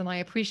habits, and I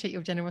appreciate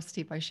your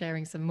generosity by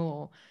sharing some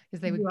more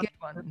because they were good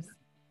ones.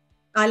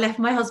 I left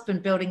my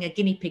husband building a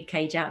guinea pig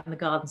cage out in the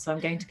garden, so I'm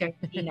going to go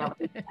now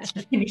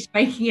finish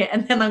making it,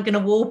 and then I'm going to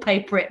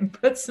wallpaper it and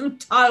put some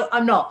tile.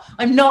 I'm not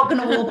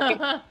going to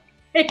wallpaper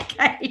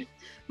it.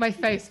 My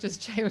face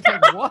just changed.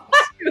 Like, what?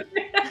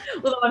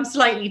 Although I'm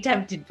slightly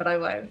tempted, but I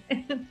won't.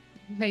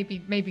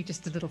 Maybe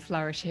just a little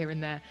flourish here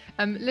and there.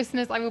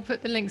 Listeners, I will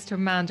put the links to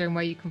Amanda and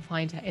where you can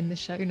find her in the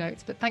show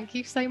notes. But thank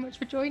you so much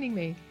for joining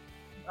me.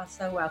 You're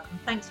so welcome.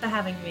 Thanks for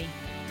having me.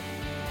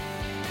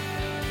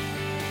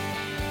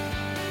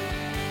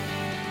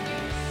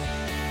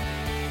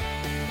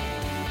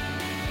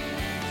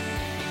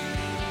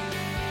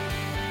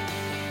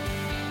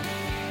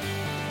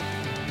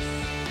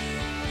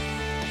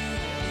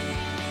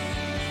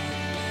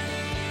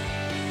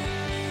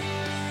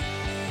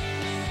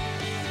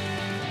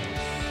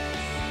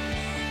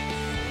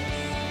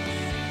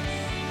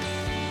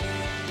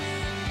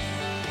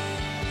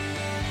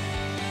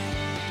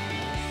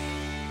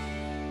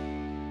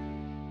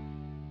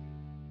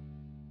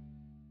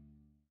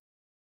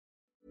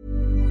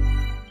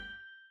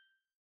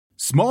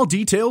 Small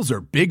details are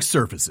big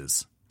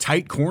surfaces.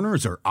 Tight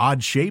corners or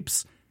odd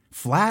shapes?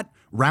 Flat,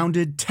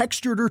 rounded,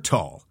 textured, or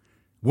tall?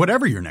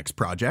 Whatever your next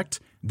project,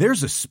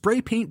 there's a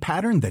spray paint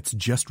pattern that's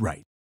just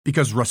right.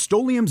 Because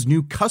Rust-Oleum's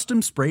new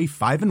Custom Spray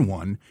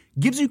 5-in-1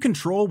 gives you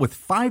control with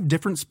 5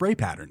 different spray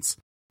patterns.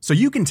 So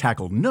you can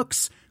tackle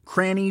nooks,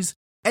 crannies,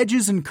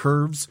 edges, and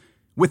curves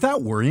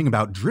without worrying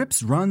about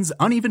drips, runs,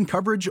 uneven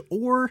coverage,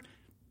 or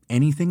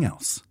anything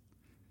else.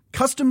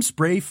 Custom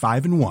Spray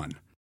 5-in-1.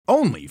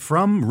 Only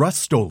from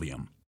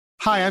Rust-Oleum.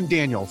 Hi, I'm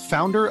Daniel,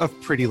 founder of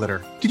Pretty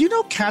Litter. Did you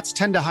know cats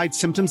tend to hide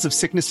symptoms of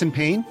sickness and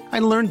pain? I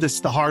learned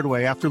this the hard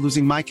way after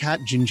losing my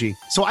cat, Gingy.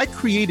 So I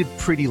created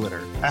Pretty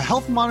Litter, a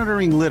health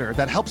monitoring litter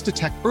that helps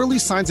detect early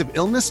signs of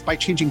illness by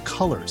changing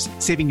colors,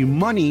 saving you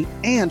money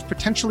and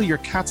potentially your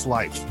cat's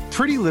life.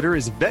 Pretty Litter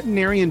is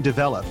veterinarian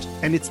developed,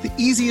 and it's the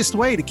easiest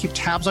way to keep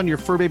tabs on your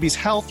fur baby's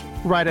health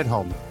right at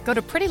home. Go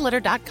to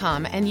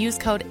prettylitter.com and use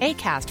code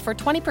ACAST for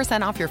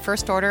 20% off your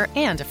first order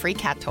and a free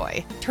cat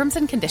toy. Terms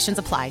and conditions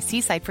apply.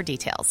 See site for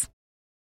details.